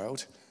this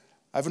world,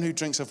 everyone who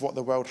drinks of what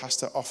the world has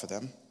to offer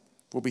them,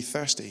 will be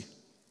thirsty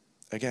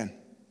again.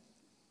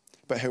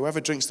 But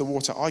whoever drinks the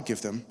water I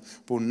give them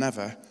will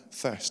never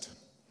thirst.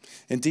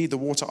 Indeed, the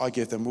water I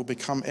give them will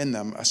become in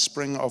them a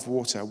spring of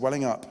water,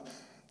 welling up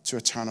to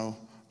eternal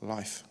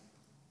life.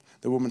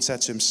 The woman said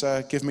to him,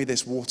 Sir, give me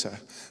this water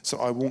so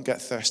I won't get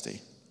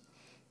thirsty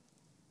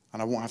and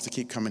I won't have to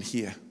keep coming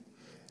here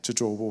to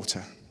draw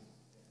water.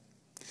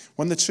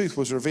 When the truth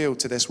was revealed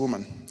to this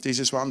woman,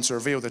 Jesus wanted to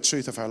reveal the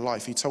truth of her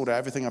life. He told her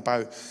everything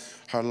about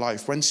her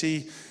life. When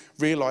she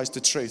realized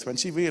the truth, when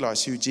she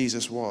realized who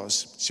Jesus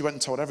was, she went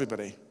and told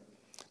everybody.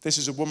 This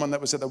is a woman that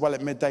was at the well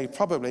at midday,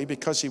 probably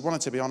because she wanted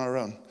to be on her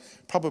own,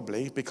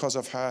 probably because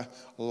of her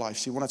life.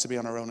 She wanted to be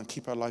on her own and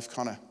keep her life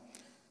kind of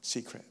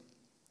secret.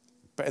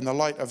 But in the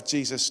light of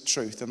Jesus'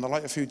 truth, in the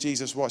light of who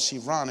Jesus was, she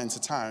ran into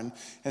town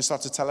and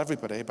started to tell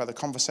everybody about the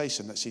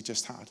conversation that she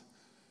just had.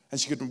 And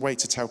she couldn't wait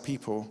to tell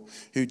people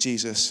who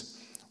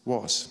Jesus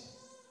was.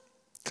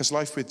 Because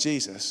life with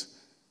Jesus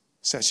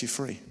sets you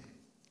free.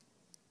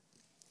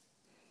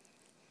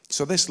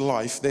 So this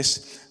life,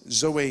 this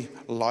Zoe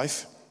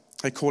life,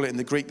 they call it in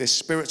the Greek this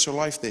spiritual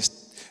life, this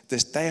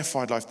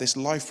deified life, this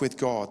life with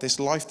God, this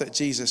life that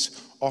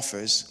Jesus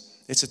offers,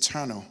 it's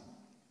eternal.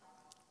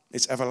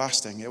 It's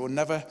everlasting. It will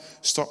never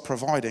stop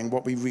providing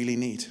what we really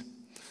need.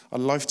 A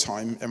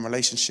lifetime in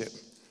relationship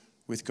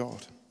with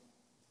God.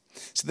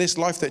 So this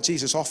life that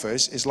Jesus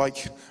offers is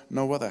like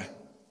no other.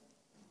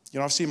 You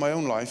know, I've seen my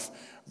own life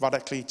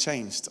radically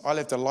changed. I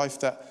lived a life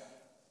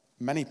that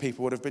many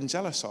people would have been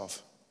jealous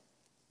of.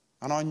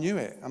 And I knew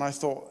it. And I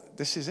thought,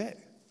 this is it.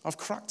 I've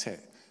cracked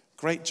it.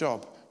 Great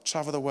job.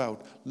 Travel the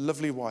world.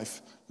 Lovely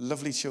wife.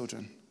 Lovely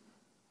children.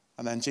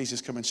 And then Jesus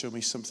come and show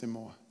me something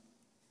more.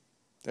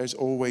 There's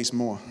always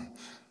more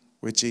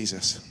with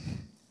Jesus.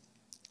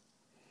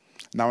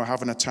 Now I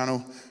have an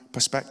eternal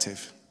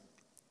perspective.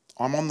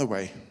 I'm on the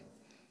way.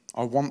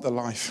 I want the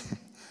life.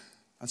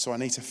 And so I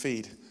need to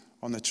feed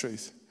on the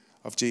truth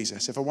of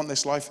Jesus. If I want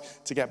this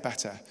life to get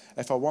better,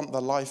 if I want the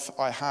life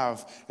I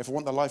have, if I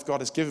want the life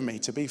God has given me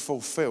to be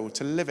fulfilled,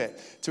 to live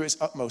it to its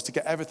utmost, to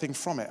get everything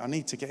from it, I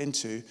need to get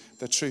into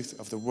the truth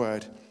of the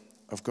Word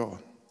of God.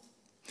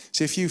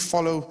 See, if you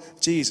follow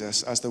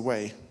Jesus as the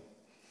way,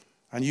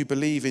 and you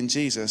believe in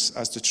Jesus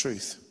as the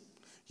truth,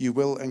 you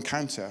will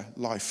encounter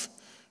life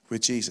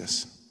with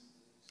Jesus.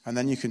 And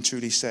then you can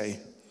truly say,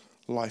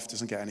 life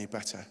doesn't get any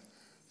better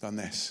than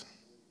this.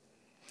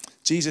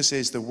 Jesus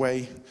is the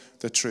way,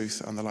 the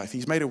truth, and the life.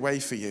 He's made a way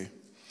for you.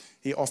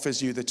 He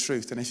offers you the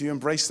truth. And if you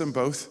embrace them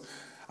both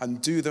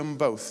and do them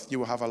both, you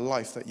will have a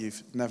life that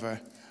you've never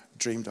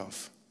dreamed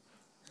of.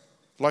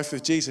 Life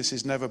with Jesus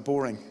is never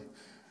boring.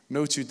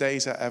 No 2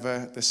 days are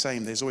ever the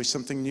same. There's always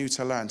something new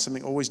to learn,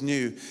 something always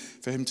new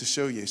for him to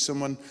show you,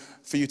 someone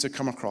for you to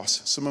come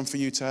across, someone for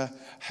you to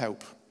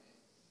help,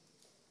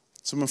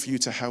 someone for you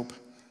to help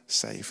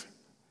save.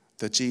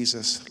 The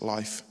Jesus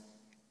life,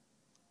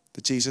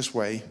 the Jesus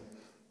way,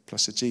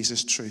 plus the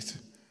Jesus truth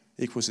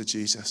equals the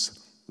Jesus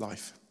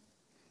life.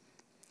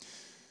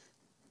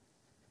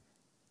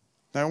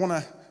 Now I want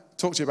to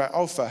talk to you about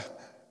Alpha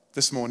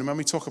this morning when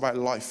we talk about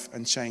life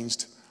and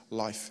changed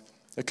life.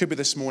 It could be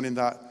this morning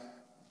that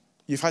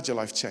you've had your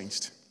life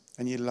changed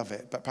and you love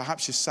it, but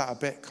perhaps you sat a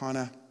bit kind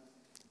of,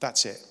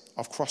 that's it.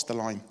 I've crossed the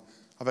line.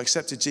 I've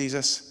accepted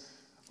Jesus.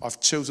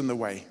 I've chosen the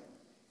way.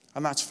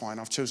 And that's fine.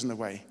 I've chosen the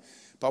way.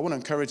 But I want to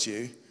encourage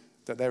you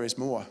that there is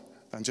more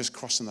than just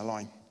crossing the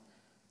line.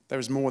 There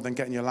is more than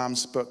getting your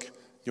Lamb's book,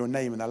 your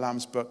name in the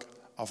Lamb's book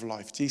of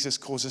life. Jesus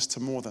calls us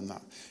to more than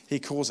that. He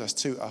calls us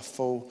to a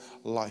full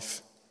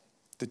life.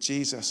 The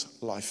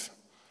Jesus life.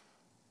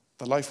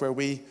 The life where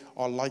we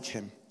are like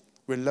him.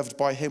 We're loved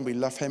by him, we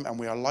love him, and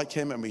we are like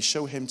him, and we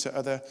show him to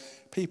other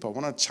people.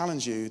 I want to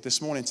challenge you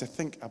this morning to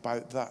think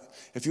about that.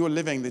 If you're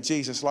living the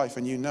Jesus life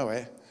and you know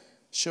it,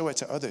 show it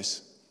to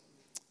others.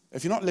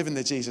 If you're not living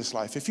the Jesus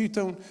life, if you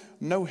don't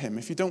know him,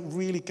 if you don't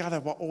really gather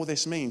what all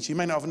this means, you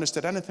may not have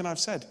understood anything I've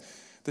said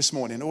this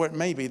morning, or it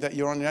may be that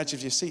you're on the edge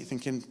of your seat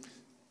thinking,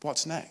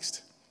 what's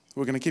next?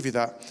 We're going to give you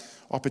that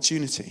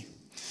opportunity.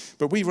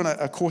 But we run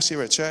a course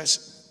here at church,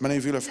 many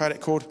of you will have heard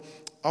it, called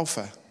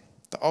Alpha.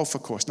 The Alpha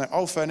course. Now,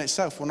 Alpha in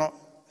itself will not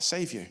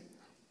save you,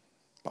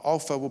 but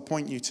Alpha will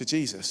point you to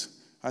Jesus,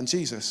 and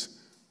Jesus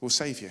will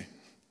save you.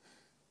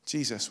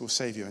 Jesus will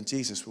save you, and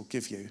Jesus will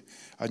give you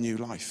a new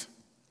life.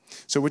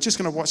 So we're just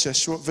going to watch a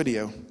short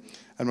video,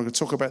 and we're going to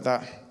talk about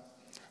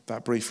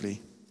that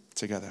briefly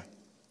together.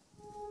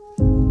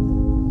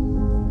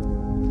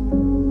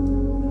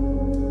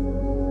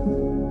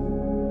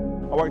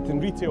 I worked in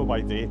retail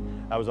by day,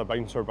 I was a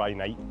bouncer by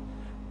night,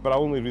 but I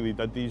only really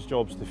did these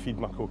jobs to feed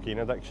my cocaine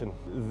addiction.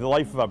 The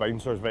life of a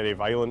bouncer is very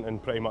violent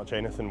and pretty much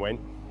anything went.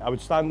 I would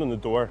stand on the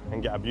door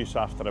and get abuse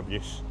after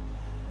abuse.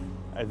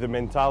 The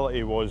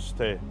mentality was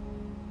to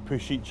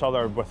push each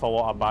other with a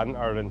lot of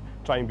banter and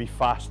try and be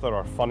faster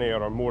or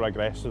funnier or more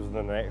aggressive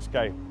than the next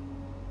guy.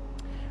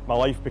 My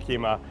life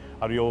became a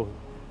real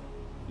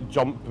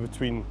jump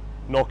between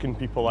knocking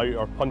people out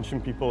or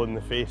punching people in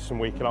the face and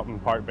waking up on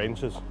park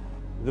benches.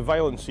 The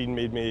violent scene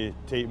made me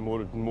take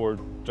more and more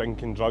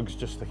drink and drugs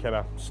just to kind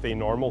of stay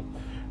normal.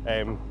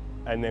 And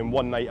then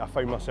one night I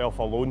found myself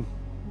alone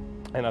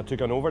and I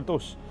took an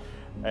overdose.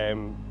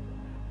 And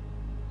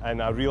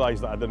I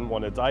realised that I didn't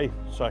want to die,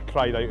 so I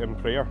cried out in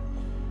prayer.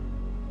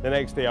 The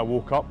next day I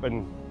woke up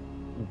and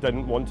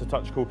didn't want to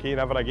touch cocaine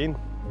ever again.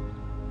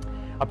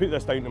 I put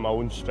this down to my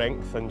own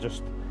strength and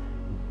just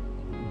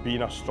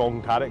being a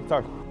strong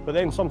character. But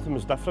then something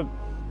was different.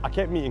 I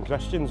kept meeting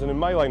Christians, and in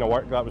my line of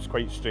work that was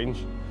quite strange.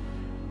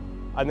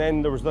 And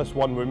then there was this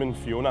one woman,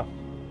 Fiona,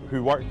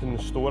 who worked in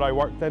the store I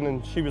worked in,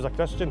 and she was a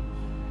Christian.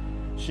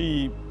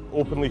 She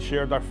openly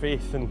shared her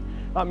faith, and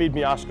that made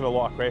me ask her a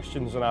lot of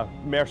questions, and I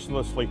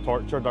mercilessly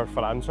tortured her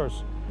for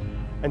answers.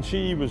 And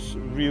she was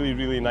really,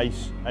 really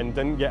nice and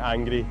didn't get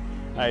angry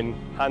and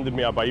handed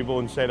me a Bible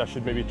and said I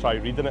should maybe try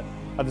reading it.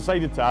 I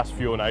decided to ask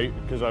Fiona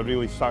out because I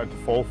really started to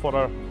fall for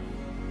her.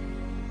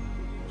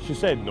 She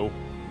said no.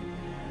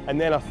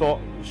 And then I thought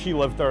she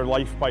lived her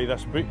life by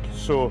this book,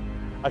 so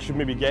I should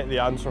maybe get the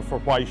answer for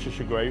why she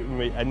should go out with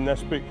me in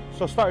this book.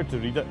 So I started to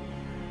read it.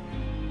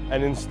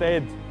 And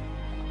instead,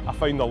 I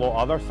found a lot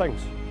of other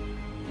things.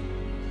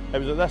 It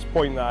was at this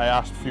point that I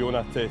asked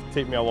Fiona to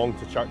take me along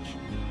to church.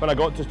 When I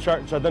got to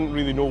church, I didn't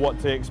really know what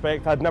to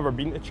expect. I'd never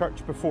been to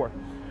church before.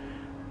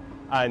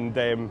 And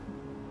there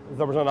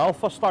was an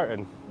Alpha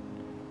starting.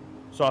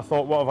 So I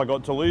thought, what have I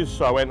got to lose?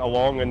 So I went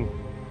along and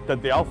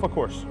did the Alpha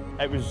course.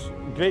 It was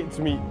great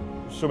to meet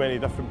so many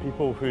different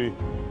people who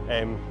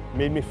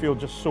made me feel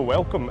just so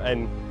welcome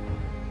and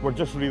were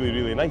just really,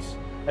 really nice.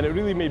 And it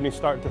really made me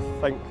start to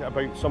think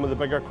about some of the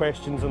bigger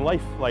questions in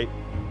life, like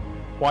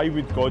why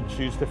would God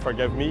choose to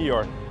forgive me,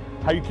 or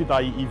how could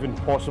I even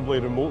possibly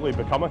remotely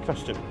become a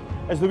Christian?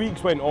 As the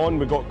weeks went on,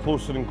 we got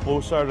closer and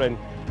closer, and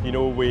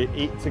we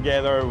ate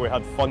together, we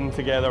had fun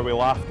together, we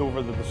laughed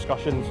over the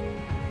discussions,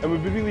 and we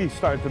really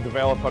started to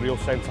develop a real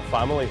sense of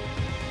family.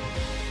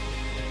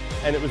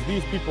 And it was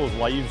these people's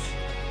lives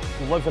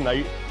living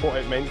out what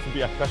it meant to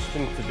be a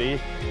Christian today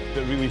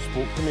that really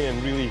spoke to me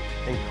and really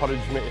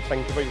encouraged me to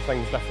think about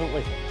things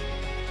differently.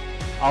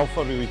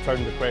 Alpha really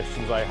turned the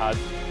questions I had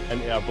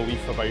into a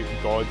belief about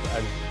God,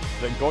 and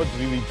that God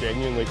really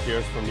genuinely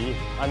cares for me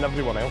and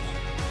everyone else.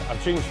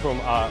 I've changed from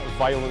a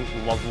violent,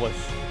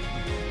 loveless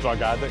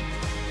drug addict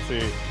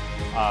to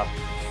a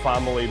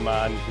family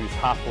man who's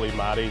happily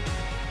married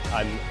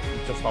and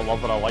just a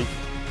lover of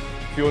life.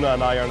 Fiona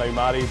and I are now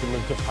married and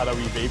we've just had a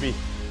wee baby.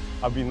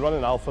 I've been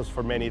running Alphas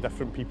for many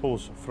different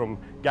peoples, from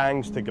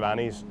gangs to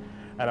grannies,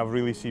 and I've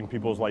really seen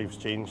people's lives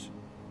change.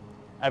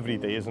 Every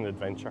day is an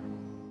adventure.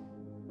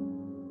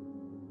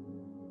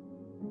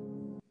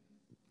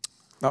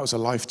 That was a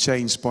life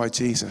changed by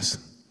Jesus.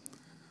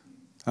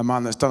 A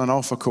man that's done an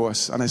Alpha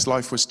course and his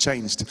life was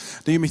changed.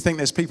 Now, you may think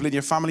there's people in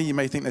your family, you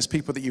may think there's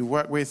people that you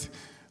work with,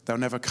 they'll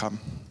never come.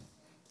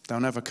 They'll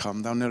never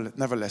come, they'll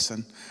never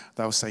listen,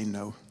 they'll say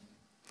no.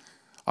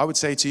 I would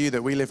say to you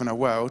that we live in a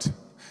world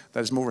that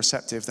is more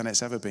receptive than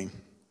it's ever been.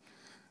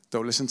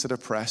 Don't listen to the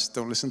press,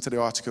 don't listen to the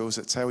articles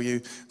that tell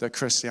you that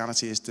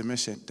Christianity is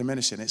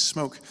diminishing. It's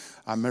smoke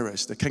and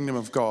mirrors. The kingdom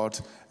of God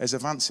is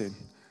advancing.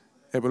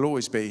 It will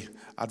always be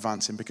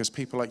advancing because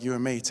people like you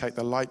and me take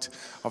the light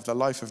of the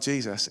life of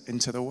Jesus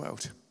into the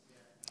world.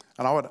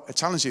 And I would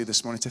challenge you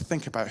this morning to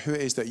think about who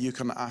it is that you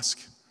can ask.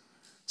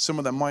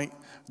 Someone that might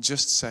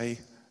just say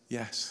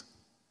yes.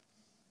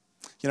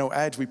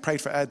 Ed, we prayed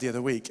for Ed the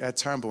other week, Ed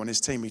Turnbull and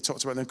his team. He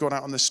talked about them going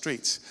out on the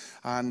streets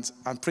and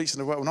preaching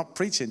the word. Well, not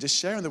preaching, just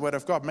sharing the word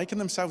of God, making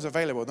themselves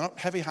available. They're not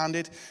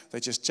heavy-handed. They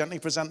just gently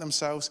present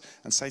themselves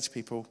and say to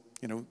people,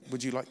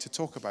 would you like to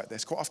talk about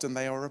this? Quite often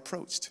they are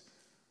approached.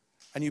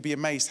 And you'd be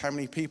amazed how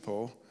many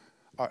people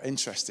are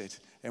interested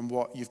in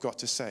what you've got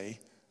to say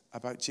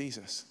about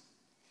Jesus.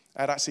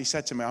 Ed actually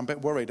said to me, I'm a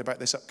bit worried about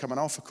this upcoming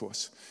Alpha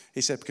course.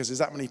 He said, because there's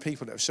that many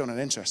people that have shown an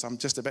interest, I'm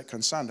just a bit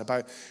concerned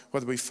about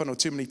whether we funnel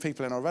too many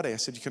people in already. I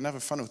said, you can never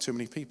funnel too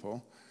many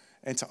people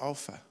into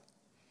Alpha.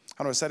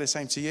 And I would say the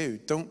same to you.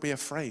 Don't be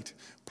afraid.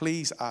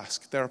 Please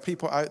ask. There are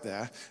people out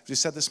there, as you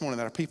said this morning,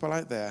 there are people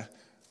out there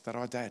that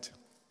are dead.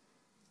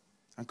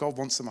 And God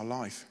wants them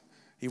alive.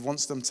 He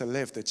wants them to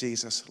live the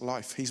Jesus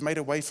life. He's made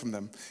a way from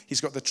them. He's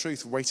got the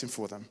truth waiting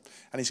for them.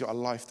 And he's got a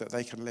life that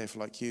they can live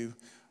like you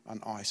and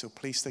I. So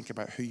please think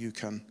about who you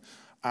can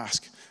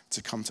ask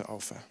to come to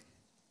Alpha.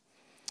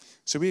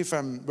 So we're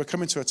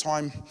coming to a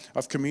time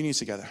of communion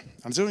together.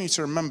 And I just want you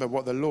to remember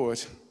what the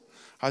Lord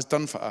has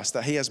done for us,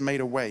 that he has made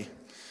a way,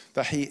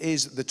 that he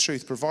is the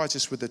truth, provides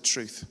us with the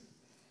truth.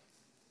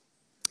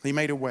 He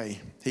made a way.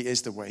 He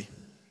is the way.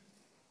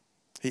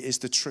 He is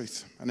the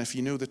truth. And if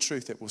you know the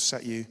truth, it will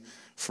set you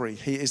free.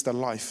 He is the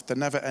life, the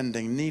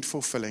never-ending,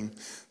 need-fulfilling,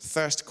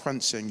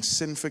 thirst-quenching,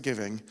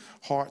 sin-forgiving,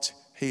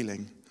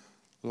 heart-healing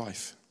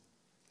life.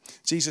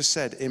 Jesus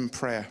said in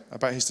prayer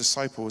about his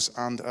disciples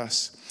and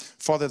us,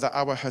 Father, the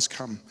hour has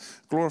come.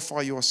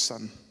 Glorify your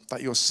Son,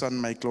 that your Son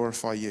may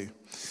glorify you.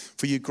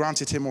 For you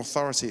granted him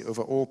authority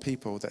over all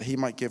people, that he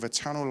might give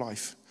eternal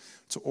life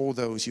to all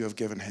those you have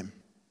given him.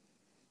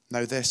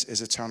 Now this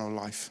is eternal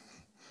life,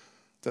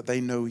 that they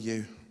know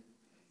you,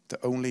 the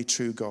only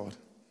true God,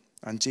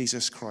 and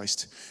Jesus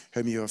Christ,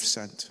 whom you have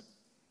sent.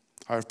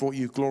 I have brought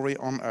you glory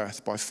on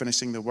earth by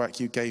finishing the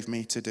work you gave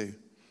me to do.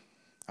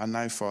 And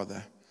now,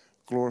 Father,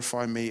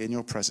 glorify me in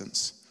your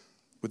presence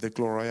with the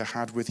glory I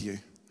had with you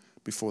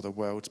before the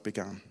world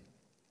began.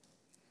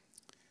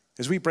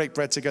 As we break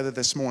bread together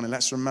this morning,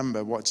 let's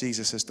remember what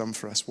Jesus has done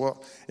for us,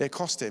 what it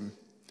cost him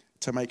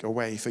to make a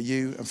way for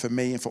you and for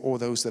me and for all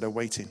those that are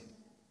waiting.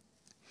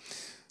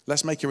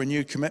 Let's make a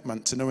renewed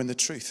commitment to knowing the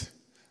truth,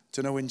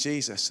 to knowing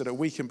Jesus, so that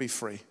we can be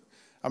free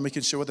and we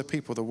can show other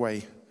people the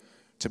way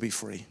to be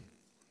free.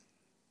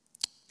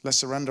 Let's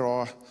surrender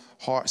our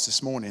hearts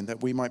this morning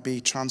that we might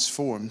be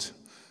transformed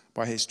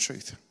by his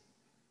truth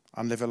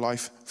and live a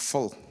life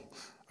full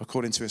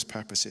according to his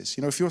purposes.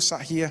 You know, if you're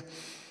sat here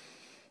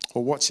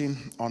or watching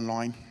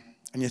online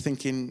and you're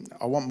thinking,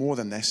 I want more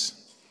than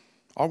this.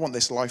 I want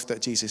this life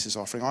that Jesus is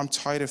offering. I'm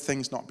tired of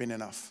things not being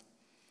enough.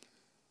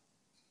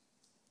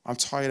 I'm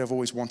tired of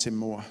always wanting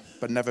more,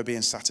 but never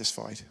being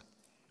satisfied.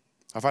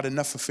 I've had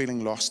enough of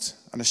feeling lost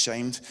and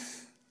ashamed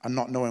and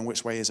not knowing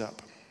which way is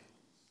up.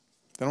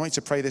 Then I want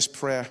you to pray this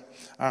prayer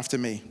after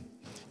me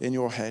in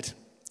your head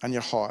and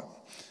your heart.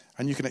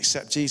 And you can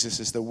accept Jesus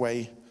as the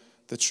way,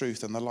 the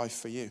truth, and the life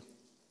for you.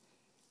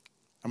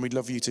 And we'd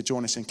love you to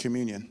join us in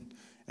communion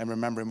and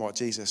remembering what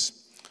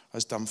Jesus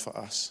has done for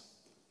us.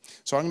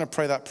 So I'm going to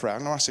pray that prayer.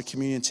 I'm going to ask the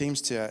communion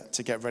teams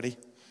to get ready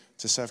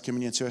to serve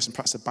communion to us. And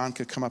perhaps the band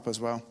could come up as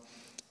well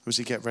as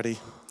we get ready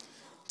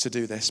to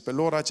do this. But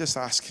Lord, I just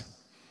ask,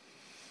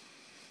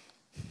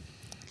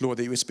 Lord,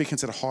 that you would speak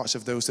into the hearts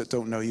of those that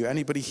don't know you.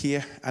 Anybody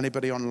here,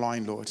 anybody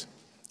online, Lord,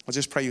 I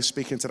just pray you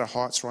speak into their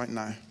hearts right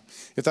now.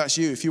 If that's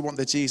you, if you want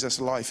the Jesus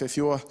life, if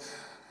you're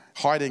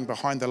hiding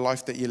behind the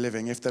life that you're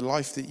living, if the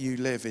life that you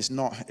live is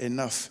not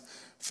enough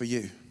for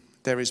you,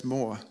 there is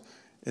more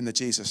in the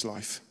Jesus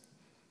life.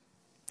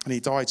 And he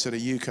died so that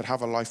you could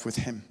have a life with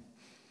him.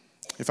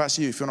 If that's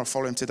you, if you want to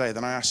follow him today,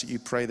 then I ask that you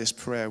pray this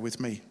prayer with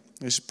me.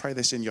 Just pray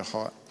this in your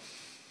heart.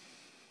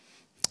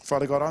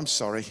 Father God, I'm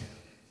sorry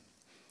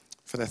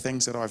for the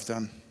things that I've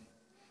done.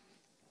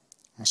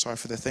 I'm sorry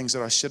for the things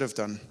that I should have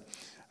done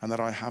and that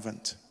I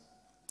haven't.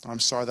 I'm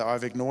sorry that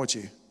I've ignored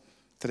you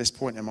to this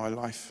point in my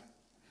life.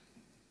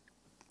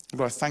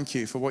 Lord, I thank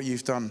you for what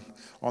you've done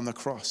on the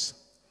cross.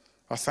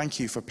 I thank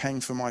you for paying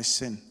for my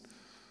sin.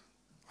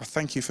 I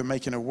thank you for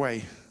making a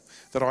way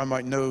that I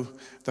might know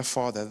the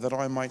Father, that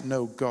I might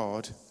know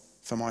God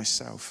for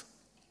myself.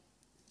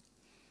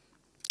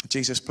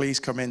 Jesus, please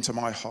come into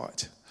my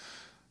heart.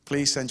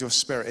 Please send your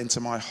Spirit into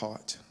my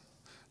heart,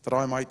 that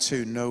I might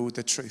too know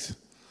the truth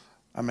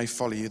and may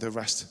follow you the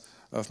rest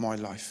of my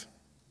life.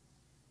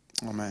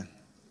 Amen.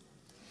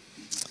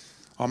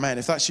 Amen.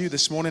 If that's you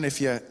this morning, if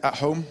you're at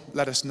home,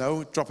 let us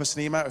know. Drop us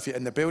an email. If you're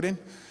in the building,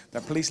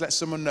 then please let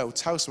someone know.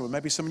 Tell someone,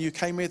 maybe someone you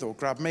came with, or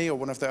grab me or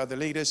one of the other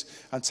leaders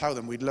and tell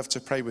them we'd love to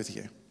pray with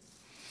you.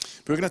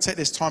 But we're going to take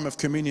this time of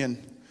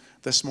communion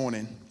this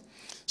morning.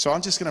 So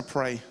I'm just going to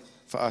pray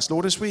for us.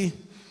 Lord, as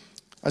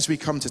we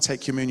come to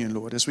take communion,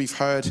 Lord, as we've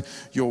heard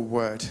your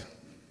word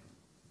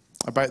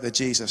about the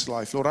Jesus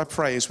life, Lord, I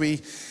pray as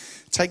we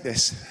take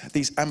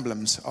these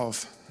emblems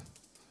of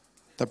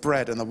the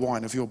bread and the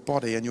wine of your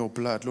body and your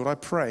blood, Lord, I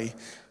pray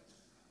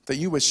that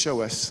you would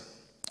show us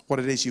what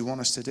it is you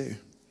want us to do.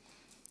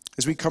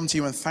 As we come to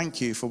you and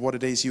thank you for what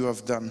it is you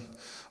have done,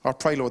 I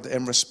pray, Lord, that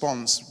in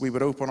response, we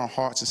would open our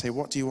hearts and say,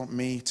 what do you want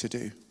me to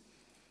do?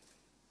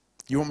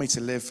 You want me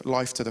to live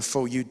life to the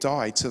full. You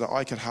died so that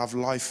I could have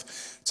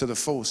life to the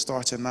full,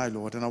 starting now,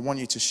 Lord, and I want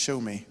you to show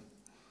me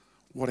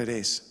what it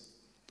is.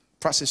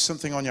 Perhaps there's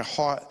something on your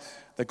heart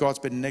that God's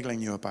been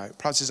niggling you about.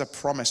 Perhaps there's a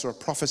promise or a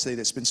prophecy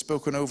that's been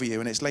spoken over you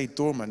and it's laid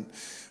dormant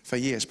for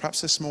years.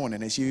 Perhaps this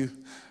morning, as you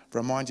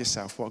remind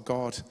yourself what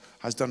God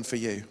has done for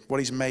you, what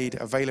he's made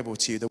available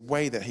to you, the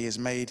way that he has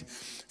made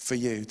for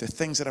you, the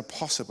things that are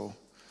possible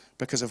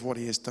because of what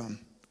he has done.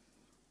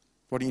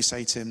 What do you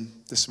say to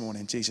him this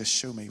morning? Jesus,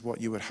 show me what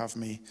you would have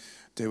me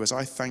do. As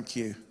I thank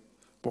you,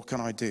 what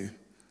can I do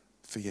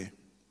for you?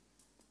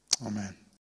 Amen.